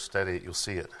 If you ever study it, you'll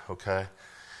see it, okay?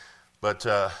 But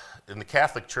in the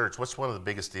Catholic Church, what's one of the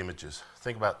biggest images?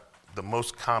 Think about the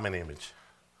most common image.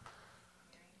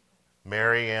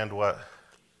 Mary and what?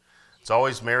 It's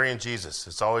always Mary and Jesus.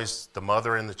 It's always the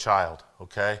mother and the child,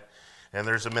 okay? And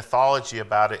there's a mythology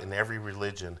about it in every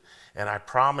religion. And I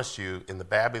promise you, in the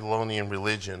Babylonian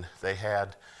religion, they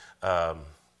had...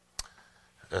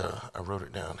 I wrote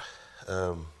it down.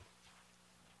 I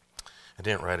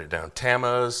didn't write it down.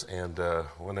 Tammuz and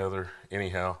one other.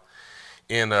 Anyhow,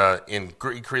 in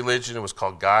Greek religion, it was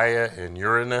called Gaia and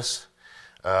Uranus.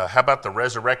 How about the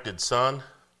resurrected sun?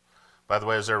 By the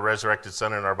way, is there a resurrected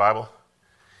sun in our Bible?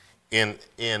 In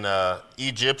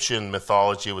Egyptian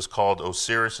mythology, it was called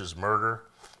Osiris's murder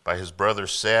by his brother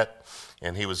Set,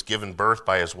 and he was given birth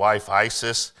by his wife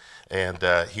Isis. And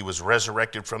he was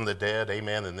resurrected from the dead,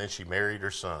 amen, and then she married her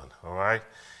son, all right?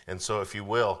 And so, if you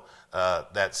will,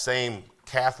 that same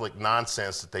Catholic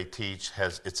nonsense that they teach,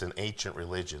 it's an ancient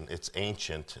religion. It's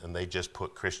ancient, and they just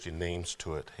put Christian names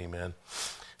to it, amen?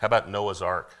 How about Noah's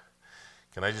Ark?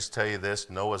 Can I just tell you this?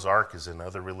 Noah's Ark is in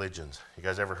other religions. You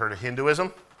guys ever heard of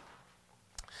Hinduism?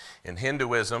 In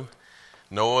Hinduism,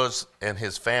 Noah and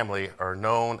his family are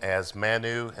known as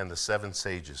Manu and the Seven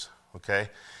Sages, okay?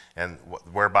 And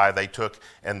whereby they took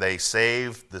and they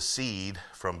saved the seed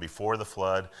from before the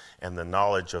flood and the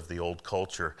knowledge of the old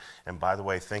culture. And by the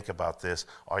way, think about this.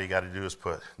 All you got to do is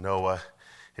put Noah,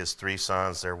 his 3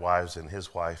 sons, their wives, and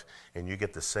his wife, and you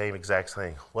get the same exact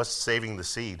thing. What's saving the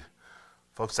seed?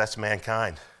 Folks, that's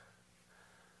mankind.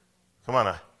 Come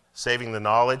on, saving the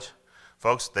knowledge.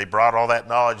 Folks, they brought all that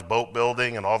knowledge, boat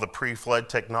building and all the pre-flood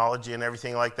technology and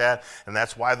everything like that. And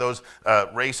that's why those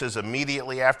races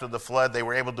immediately after the flood, they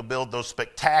were able to build those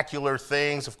spectacular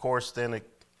things. Of course, then,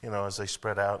 as they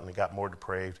spread out and it got more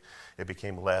depraved, it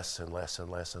became less and less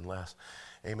and less and less.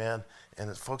 Amen?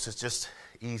 And folks, it's just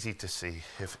easy to see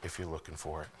if you're looking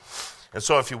for it. And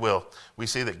so, if you will, we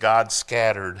see that God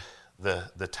scattered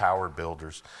the tower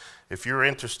builders. If you're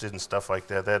interested in stuff like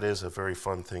that, that is a very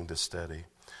fun thing to study.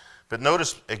 But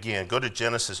notice again, go to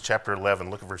Genesis chapter 11,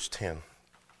 look at verse 10.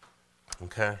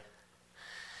 Okay?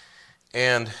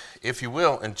 And if you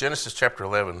will, in Genesis chapter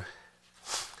 11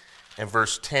 and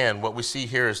verse 10, what we see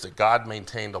here is that God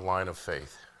maintained a line of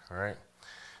faith. All right?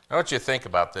 I want you to think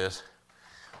about this.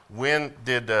 When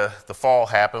did the fall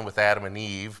happen with Adam and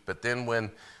Eve? But then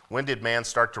when did man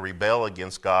start to rebel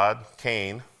against God?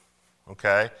 Cain.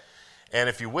 Okay? And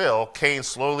if you will, Cain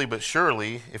slowly but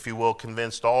surely, if you will,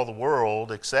 convinced all the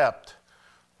world except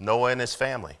Noah and his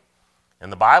family.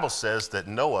 And the Bible says that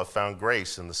Noah found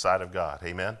grace in the sight of God.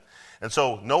 Amen? And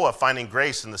so Noah finding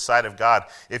grace in the sight of God,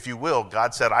 if you will,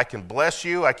 God said, I can bless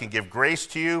you, I can give grace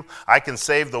to you, I can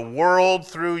save the world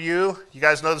through you. You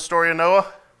guys know the story of Noah?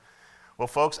 Well,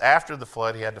 folks, after the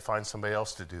flood, he had to find somebody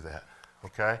else to do that.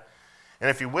 Okay? And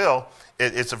if you will,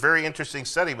 it's a very interesting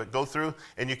study, but go through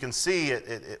and you can see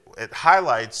it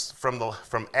highlights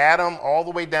from Adam all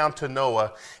the way down to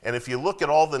Noah. And if you look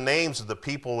at all the names of the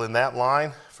people in that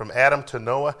line, from Adam to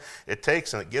Noah, it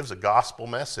takes and it gives a gospel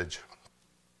message.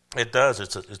 It does.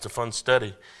 It's a fun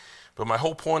study. But my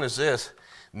whole point is this.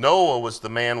 Noah was the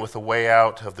man with a way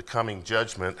out of the coming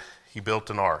judgment. He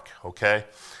built an ark, okay?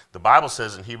 The Bible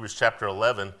says in Hebrews chapter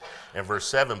 11 and verse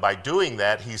 7, by doing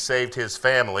that, he saved his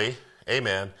family,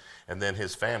 amen, and then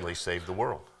his family saved the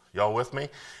world. Y'all with me?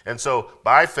 And so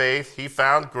by faith, he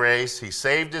found grace, he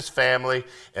saved his family,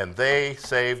 and they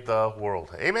saved the world.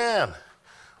 Amen.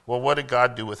 Well, what did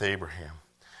God do with Abraham?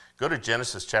 Go to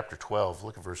Genesis chapter 12.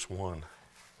 Look at verse 1.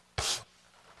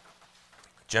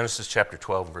 Genesis chapter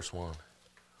 12 and verse 1.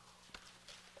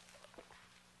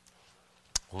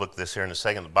 We'll look at this here in a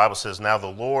second. The Bible says, now the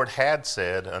Lord had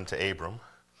said unto Abram.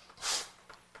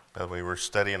 By the way, we're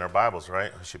studying our Bibles,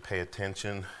 right? We should pay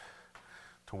attention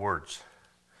to words.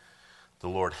 The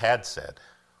Lord had said.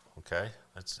 Okay?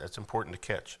 That's important to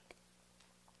catch.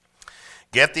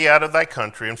 Get thee out of thy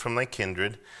country and from thy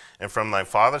kindred and from thy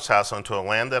father's house unto a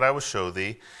land that I will show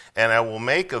thee, and I will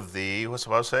make of thee, what's the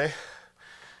Bible say?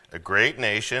 A great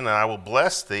nation, and I will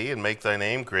bless thee and make thy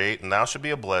name great, and thou shalt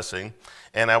be a blessing.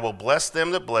 And I will bless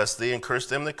them that bless thee, and curse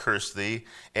them that curse thee,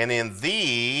 and in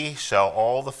thee shall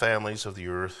all the families of the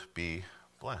earth be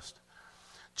blessed.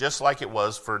 Just like it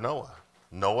was for Noah.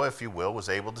 Noah, if you will, was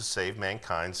able to save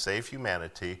mankind, save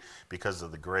humanity, because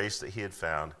of the grace that he had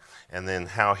found, and then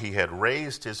how he had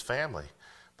raised his family.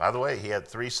 By the way, he had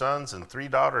 3 sons and 3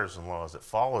 daughters-in-law that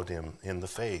followed him in the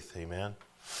faith. Amen.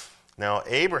 Now,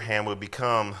 Abraham would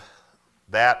become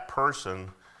that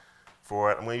person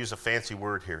for, I'm going to use a fancy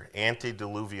word here,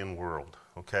 antediluvian world,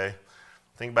 okay?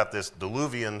 Think about this.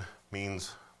 Diluvian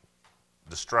means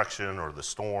destruction or the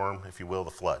storm, if you will,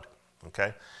 the flood,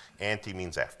 okay? Anti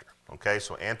means after, okay?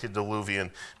 So antediluvian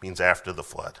means after the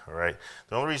flood, all right?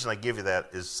 The only reason I give you that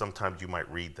is sometimes you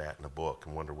might read that in a book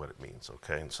and wonder what it means,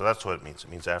 okay? And so that's what it means. It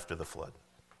means after the flood.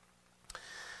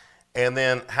 And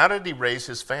then how did he raise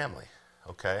his family?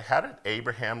 Okay, how did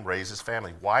Abraham raise his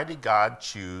family? Why did God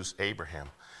choose Abraham?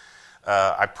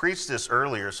 I preached this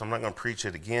earlier, so I'm not going to preach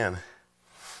it again.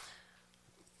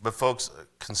 But folks,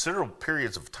 considerable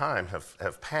periods of time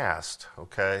have passed,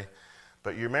 okay?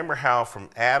 But you remember how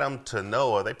from Adam to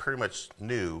Noah, they pretty much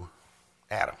knew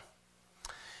Adam.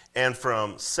 And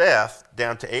from Seth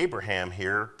down to Abraham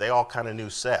here, they all kind of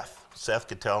knew Seth. Seth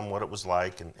could tell them what it was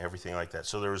like and everything like that.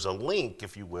 So there was a link,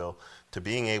 if you will, to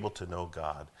being able to know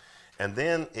God. And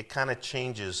then it kind of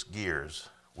changes gears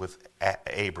with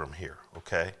Abram here,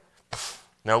 okay?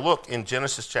 Now look in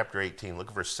Genesis chapter 18, look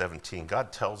at verse 17.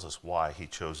 God tells us why he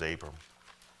chose Abram.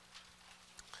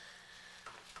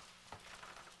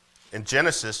 In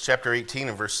Genesis chapter 18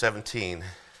 and verse 17,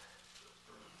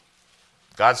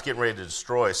 God's getting ready to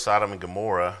destroy Sodom and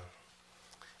Gomorrah.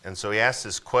 And so he asks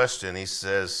this question. He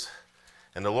says,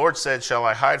 and the Lord said, shall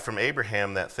I hide from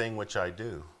Abraham that thing which I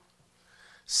do?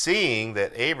 Seeing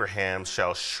that Abraham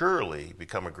shall surely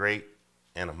become a great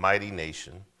and a mighty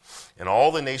nation, and all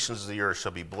the nations of the earth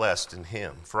shall be blessed in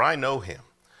him. For I know him.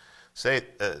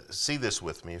 See this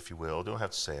with me, if you will. Don't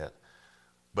have to say it.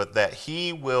 But that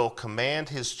he will command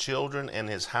his children and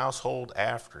his household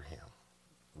after him.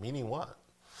 Meaning what?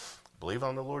 Believe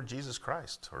on the Lord Jesus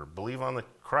Christ, or believe on the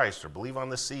Christ, or believe on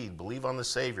the seed, believe on the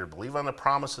Savior, believe on the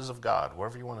promises of God,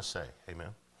 whatever you want to say. Amen.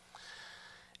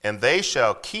 And they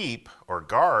shall keep or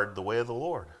guard the way of the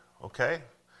Lord. Okay?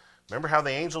 Remember how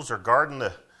the angels are guarding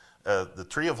the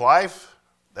tree of life?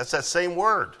 That's that same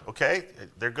word, okay?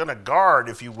 They're going to guard,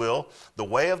 if you will, the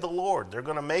way of the Lord. They're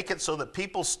going to make it so that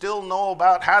people still know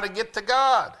about how to get to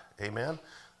God. Amen?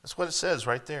 That's what it says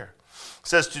right there. It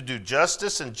says to do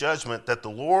justice and judgment, that the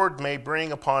Lord may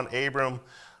bring upon Abram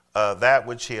that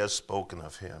which he has spoken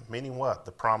of him. Meaning what?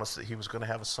 The promise that he was going to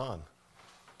have a son.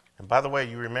 And by the way,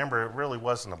 you remember it really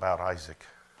wasn't about Isaac.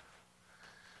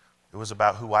 It was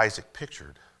about who Isaac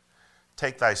pictured.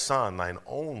 Take thy son, thine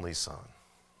only son,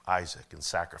 Isaac, and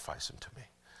sacrifice him to me.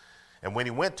 And when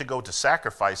he went to go to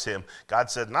sacrifice him,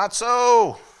 God said, not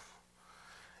so.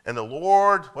 And the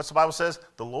Lord, what's the Bible says?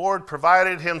 The Lord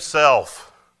provided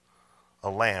himself a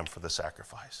lamb for the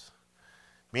sacrifice.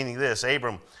 Meaning this,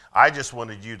 Abram, I just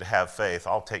wanted you to have faith.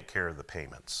 I'll take care of the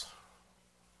payments.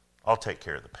 I'll take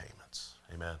care of the payments.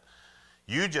 Amen.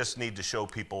 You just need to show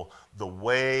people the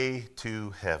way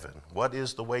to heaven. What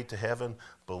is the way to heaven?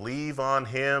 Believe on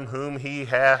him whom he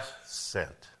hath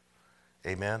sent.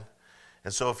 Amen.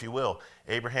 And so if you will,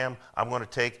 Abraham, I'm going to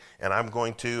take, and I'm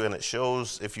going to, and it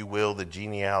shows, if you will, the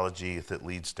genealogy that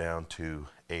leads down to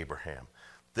Abraham.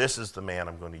 This is the man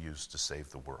I'm going to use to save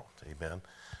the world. Amen.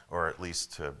 Or at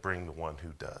least to bring the one who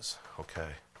does. Okay.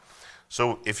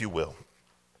 So if you will,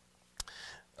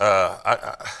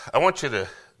 I want you to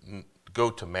go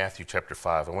to Matthew chapter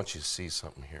 5. I want you to see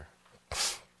something here.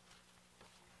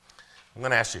 I'm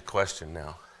going to ask you a question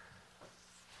now.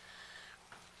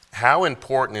 How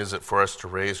important is it for us to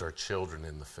raise our children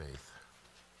in the faith?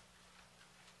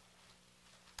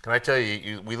 Can I tell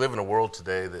you, we live in a world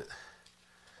today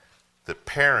that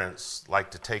parents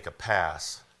like to take a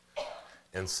pass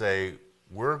and say,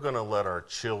 we're going to let our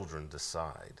children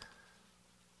decide.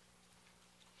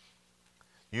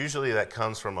 Usually that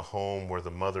comes from a home where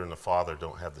the mother and the father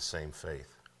don't have the same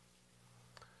faith.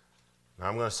 Now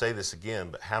I'm going to say this again,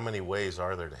 but how many ways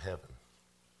are there to heaven?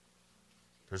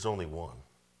 There's only one.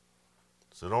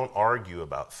 So don't argue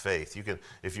about faith. You can,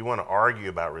 if you want to argue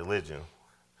about religion,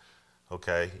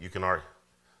 okay, you can argue.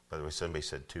 By the way, somebody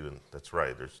said two, and that's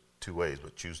right. There's two ways,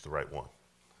 but choose the right one.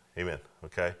 Amen,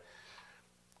 okay?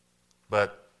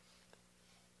 But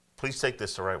please take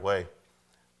this the right way.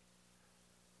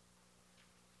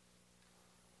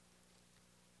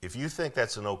 If you think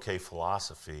that's an okay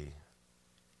philosophy,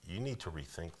 you need to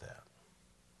rethink that.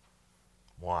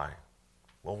 Why?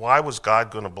 Well, why was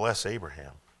God going to bless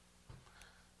Abraham?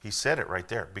 He said it right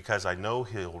there, because I know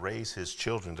he'll raise his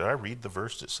children. Did I read the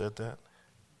verse that said that?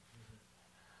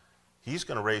 He's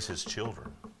going to raise his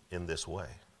children in this way.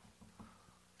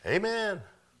 Amen.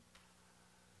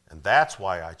 And that's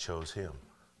why I chose him.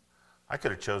 I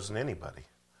could have chosen anybody,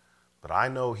 but I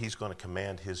know he's going to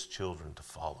command his children to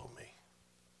follow me.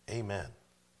 Amen.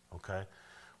 Okay?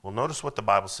 Well, notice what the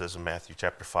Bible says in Matthew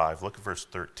chapter 5. Look at verse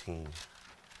 13.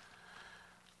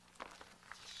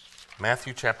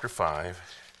 Matthew chapter 5.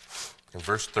 In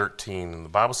verse 13, and the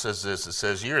Bible says this, it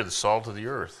says, ye are the salt of the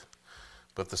earth,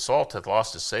 but the salt hath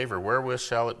lost its savor. Wherewith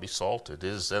shall it be salted? It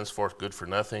is thenceforth good for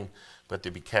nothing, but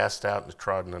to be cast out and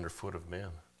trodden under foot of men.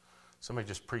 Somebody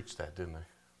just preached that, didn't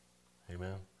they?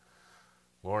 Amen.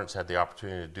 Lawrence had the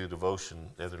opportunity to do devotion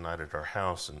the other night at our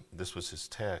house, and this was his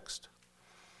text.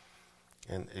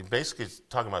 And it basically is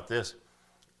talking about this.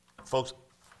 Folks,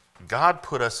 God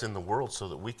put us in the world so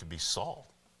that we could be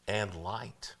salt and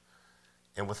light.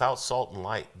 And without salt and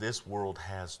light, this world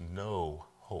has no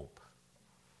hope.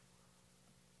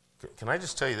 Can I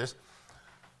just tell you this?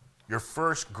 Your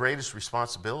first greatest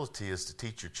responsibility is to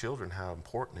teach your children how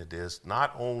important it is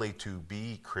not only to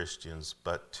be Christians,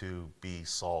 but to be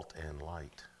salt and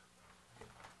light.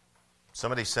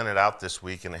 Somebody sent it out this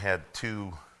week, and it had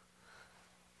two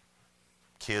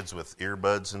kids with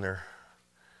earbuds in their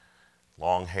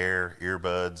long hair,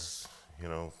 earbuds,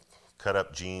 cut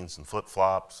up jeans and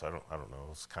flip-flops. I don't know.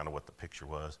 It's kind of what the picture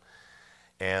was.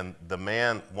 And the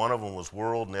man, one of them was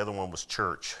world and the other one was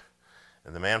church.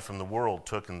 And the man from the world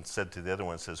took and said to the other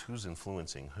one, says, who's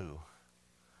influencing who?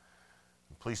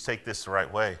 And please take this the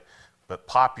right way. But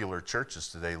popular churches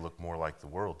today look more like the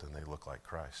world than they look like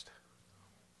Christ.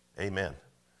 Amen.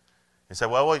 And say,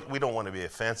 well, we don't want to be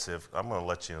offensive. I'm going to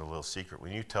let you in a little secret.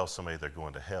 When you tell somebody they're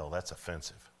going to hell, that's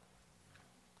offensive.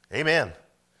 Amen.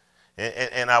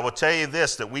 And I will tell you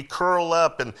this, that we curl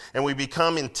up and we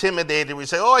become intimidated. We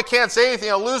say, oh, I can't say anything.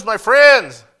 I'll lose my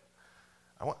friends.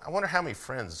 I wonder how many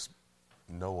friends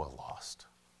Noah lost.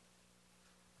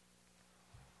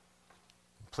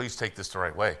 Please take this the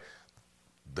right way.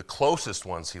 The closest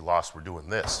ones he lost were doing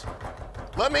this.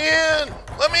 Let me in!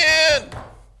 Let me in!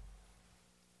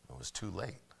 It was too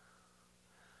late.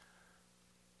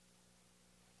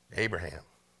 Abraham.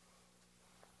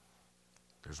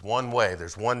 There's one way,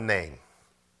 there's one name.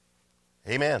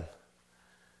 Amen.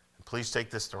 And please take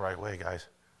this the right way, guys.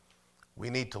 we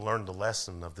need to learn the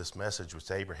lesson of this message with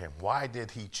Abraham. Why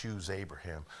did he choose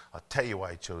Abraham? I'll tell you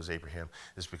why he chose Abraham.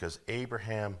 It's because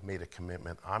Abraham made a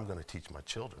commitment. I'm going to teach my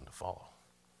children to follow.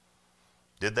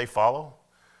 Did they follow?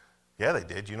 Yeah, they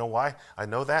did. You know why I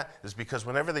know that? Is because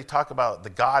whenever they talk about the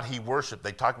God he worshiped,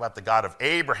 they talk about the God of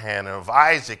Abraham and of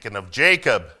Isaac and of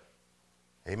Jacob.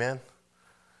 Amen?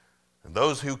 And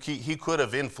those who he could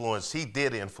have influenced, he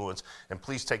did influence. And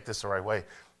please take this the right way.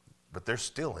 But they're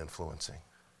still influencing.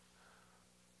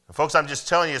 And folks, I'm just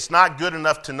telling you, it's not good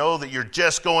enough to know that you're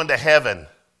just going to heaven.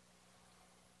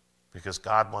 Because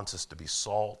God wants us to be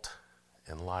salt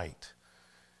and light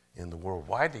in the world.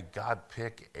 Why did God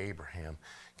pick Abraham?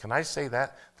 Can I say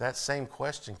that same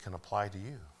question can apply to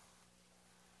you?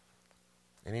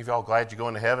 Any of y'all glad you're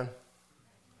going to heaven?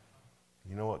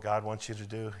 You know what God wants you to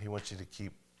do? He wants you to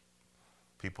keep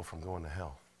people from going to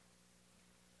hell.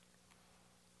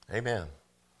 Amen.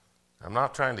 I'm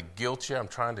not trying to guilt you. I'm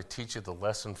trying to teach you the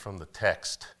lesson from the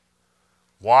text.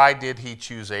 Why did he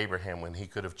choose Abraham when he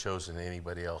could have chosen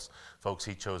anybody else? Folks,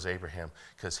 he chose Abraham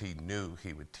because he knew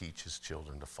he would teach his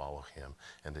children to follow him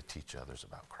and to teach others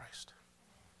about Christ.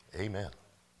 Amen.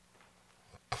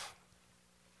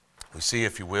 We see,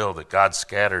 if you will, that God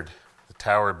scattered the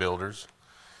tower builders.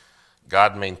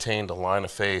 God maintained a line of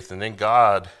faith, and then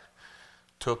God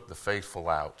took the faithful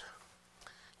out.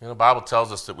 You know, the Bible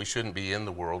tells us that we shouldn't be in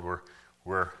the world.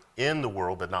 We're in the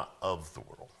world, but not of the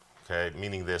world. Okay,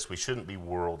 meaning this, we shouldn't be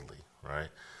worldly, right?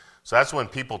 So that's when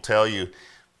people tell you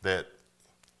that,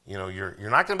 you know, you're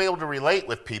not going to be able to relate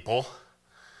with people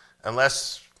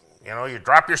unless, you know, you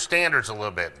drop your standards a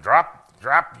little bit,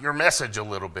 drop your message a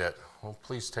little bit. Well,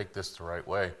 please take this the right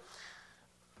way.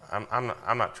 I'm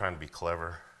not trying to be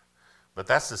clever, but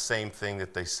that's the same thing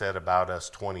that they said about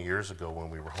us 20 years ago when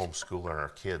we were homeschooling our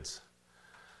kids.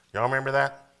 Y'all remember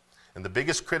that? And the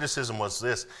biggest criticism was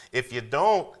this: if you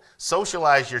don't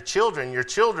socialize your children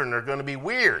are going to be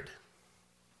weird.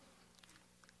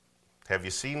 Have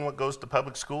you seen what goes to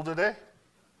public school today?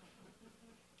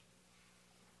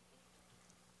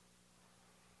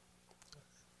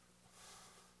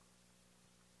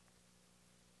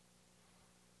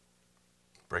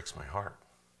 Breaks my heart.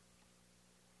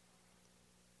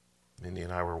 Mindy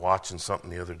and I were watching something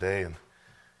the other day, and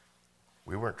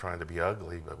we weren't trying to be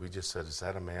ugly, but we just said, is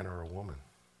that a man or a woman?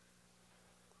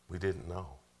 We didn't know.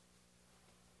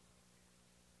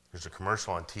 There's a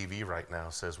commercial on TV right now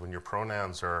that says when your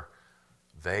pronouns are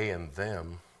they and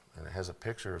them, and it has a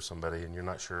picture of somebody, and you're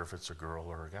not sure if it's a girl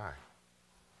or a guy.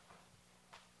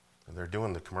 And they're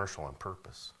doing the commercial on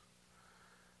purpose.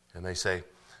 And they say,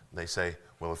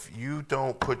 well, if you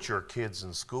don't put your kids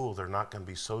in school, they're not going to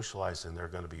be socialized and they're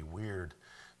going to be weird.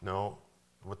 No,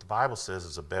 what the Bible says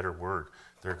is a better word.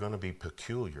 They're going to be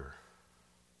peculiar.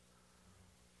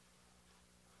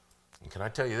 And can I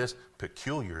tell you this?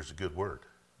 Peculiar is a good word.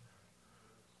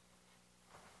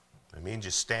 It means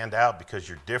you stand out because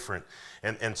you're different.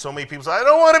 And so many people say, I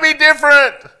don't want to be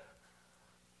different.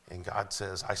 And God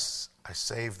says, I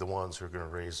save the ones who are going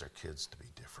to raise their kids to be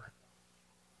different.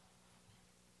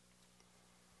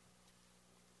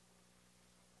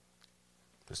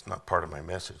 It's not part of my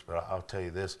message, but I'll tell you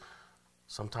this.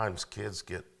 Sometimes kids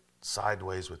get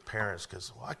sideways with parents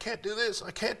because, well, I can't do this,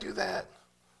 I can't do that.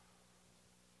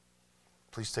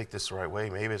 Please take this the right way.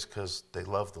 Maybe it's because they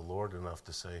love the Lord enough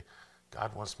to say,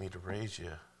 God wants me to raise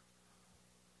you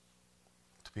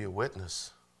to be a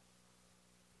witness.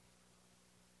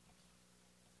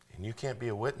 And you can't be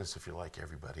a witness if you're like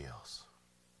everybody else.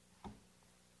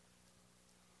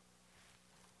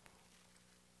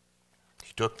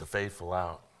 He took the faithful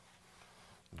out.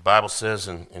 The Bible says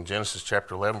in Genesis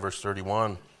chapter 11, verse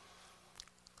 31,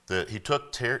 that he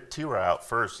took Terah out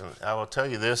first. And I will tell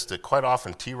you this, that quite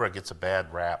often Terah gets a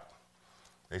bad rap.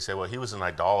 They say, well, he was an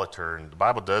idolater. And the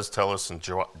Bible does tell us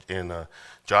in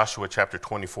Joshua chapter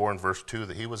 24 and verse 2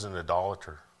 that he was an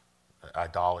idolater.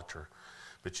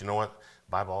 But you know what?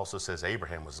 The Bible also says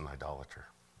Abraham was an idolater.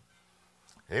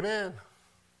 Amen.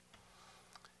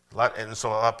 And so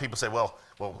a lot of people say, well,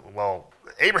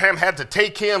 Abraham had to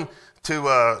take him to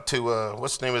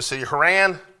what's the name of the city,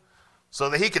 Haran, so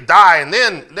that he could die, and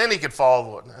then he could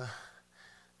follow.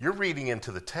 You're reading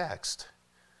into the text.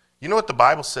 You know what the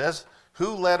Bible says?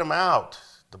 Who let him out?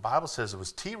 The Bible says it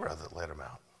was Terah that let him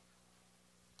out.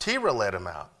 Terah let him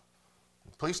out.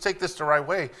 Please take this the right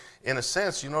way. In a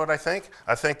sense, you know what I think?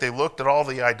 I think they looked at all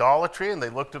the idolatry and they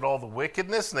looked at all the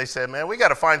wickedness and they said, man, we got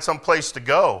to find some place to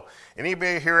go.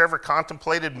 Anybody here ever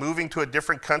contemplated moving to a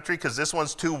different country because this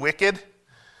one's too wicked?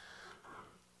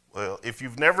 Well, if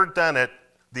you've never done it,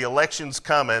 the election's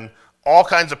coming. All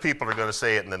kinds of people are going to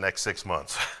say it in the next 6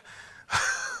 months.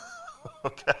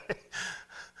 Okay?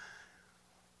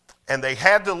 And they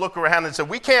had to look around and say,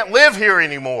 we can't live here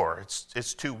anymore.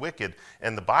 It's too wicked.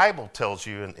 And the Bible tells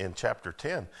you in chapter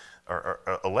 10 or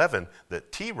 11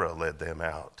 that Terah led them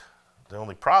out. The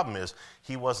only problem is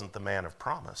he wasn't the man of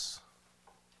promise.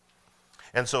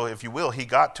 And so, if you will, he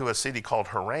got to a city called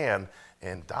Haran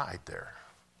and died there.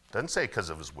 Doesn't say because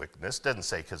of his wickedness. Doesn't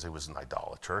say because he was an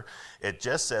idolater. It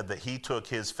just said that he took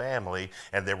his family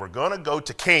and they were going to go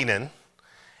to Canaan.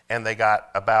 And they got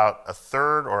about a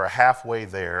third or a halfway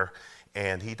there,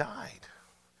 and he died.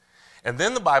 And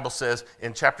then the Bible says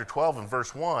in chapter 12 and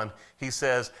verse 1, he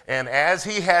says, and as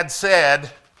he had said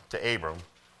to Abram,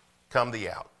 come thee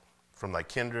out from thy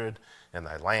kindred and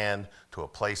thy land to a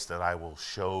place that I will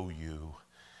show you.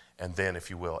 And then, if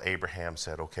you will, Abraham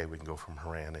said, okay, we can go from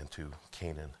Haran into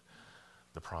Canaan,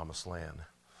 the promised land.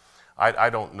 I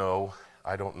don't know.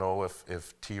 I don't know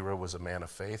if Terah was a man of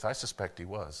faith. I suspect he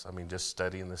was. I mean, just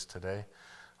studying this today,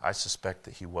 I suspect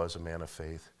that he was a man of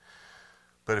faith.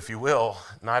 But if you will,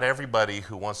 not everybody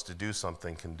who wants to do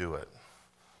something can do it.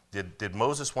 Did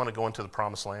Moses want to go into the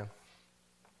promised land?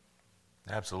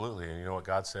 Absolutely. And you know what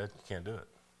God said? You can't do it.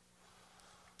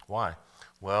 Why?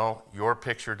 Well, your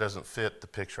picture doesn't fit the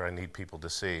picture I need people to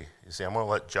see. You see, I'm going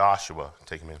to let Joshua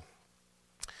take him in.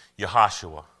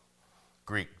 Yahashua,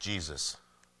 Greek, Jesus.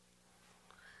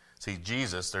 See,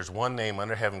 Jesus, there's one name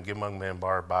under heaven given among men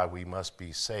whereby we must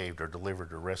be saved or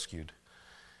delivered or rescued.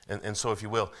 And so, if you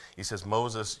will, he says,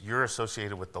 Moses, you're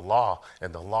associated with the law,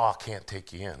 and the law can't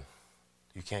take you in.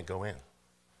 You can't go in.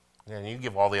 And you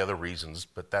give all the other reasons,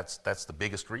 but that's the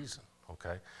biggest reason,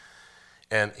 okay?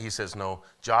 And he says, no,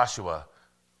 Joshua,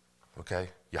 okay,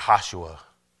 Yahashua,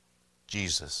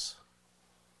 Jesus,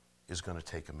 is going to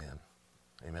take him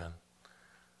in. Amen.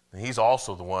 And he's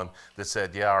also the one that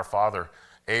said, yeah, our father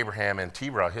Abraham and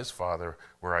Terah, his father,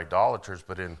 were idolaters,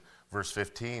 but in verse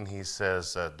 15 he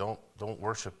says, don't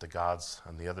worship the gods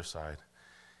on the other side.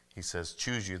 He says,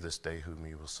 choose you this day whom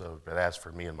you will serve, but as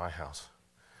for me and my house.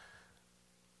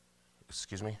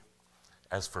 Excuse me?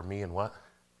 As for me and what?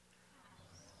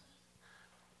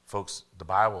 Folks, the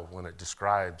Bible, when it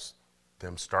describes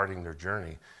them starting their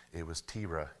journey, it was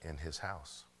Terah and his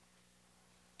house.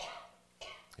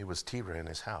 It was Terah and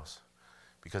his house.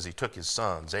 Because he took his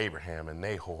sons, Abraham and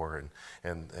Nahor,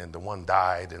 and the one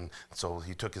died, and so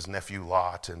he took his nephew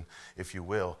Lot, and if you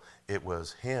will, it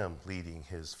was him leading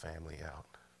his family out.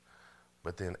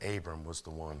 But then Abram was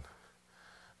the one.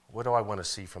 What do I want to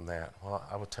see from that? Well,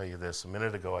 I will tell you this. A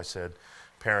minute ago I said,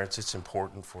 parents, it's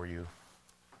important for you.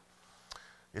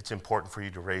 It's important for you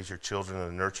to raise your children in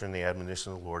the nurture and the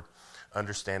admonition of the Lord,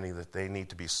 understanding that they need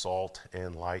to be salt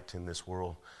and light in this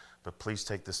world. But please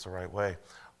take this the right way.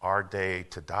 Our day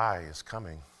to die is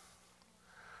coming.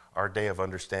 Our day of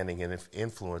understanding and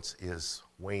influence is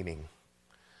waning.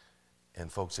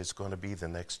 And folks, it's going to be the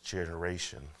next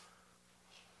generation.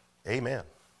 Amen.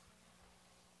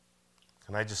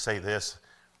 Can I just say this?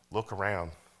 Look around,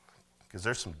 because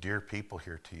there's some dear people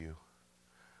here to you.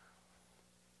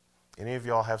 Any of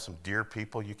y'all have some dear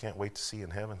people you can't wait to see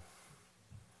in heaven?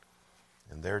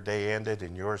 And their day ended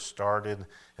and yours started.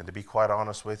 And to be quite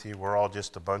honest with you, we're all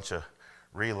just a bunch of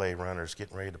relay runners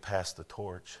getting ready to pass the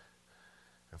torch.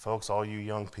 And folks, all you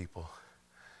young people,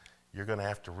 you're going to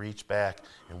have to reach back,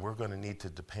 and we're going to need to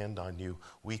depend on you.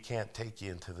 We can't take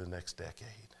you into the next decade.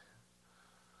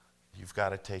 You've got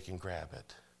to take and grab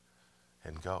it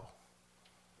and go.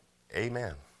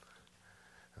 Amen.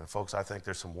 And folks, I think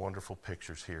there's some wonderful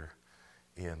pictures here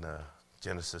in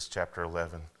Genesis chapter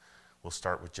 11. We'll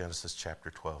start with Genesis chapter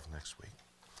 12 next week.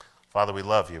 Father, we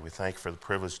love you. We thank you for the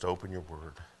privilege to open your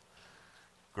word.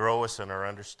 Grow us in our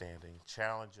understanding.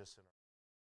 Challenge us in our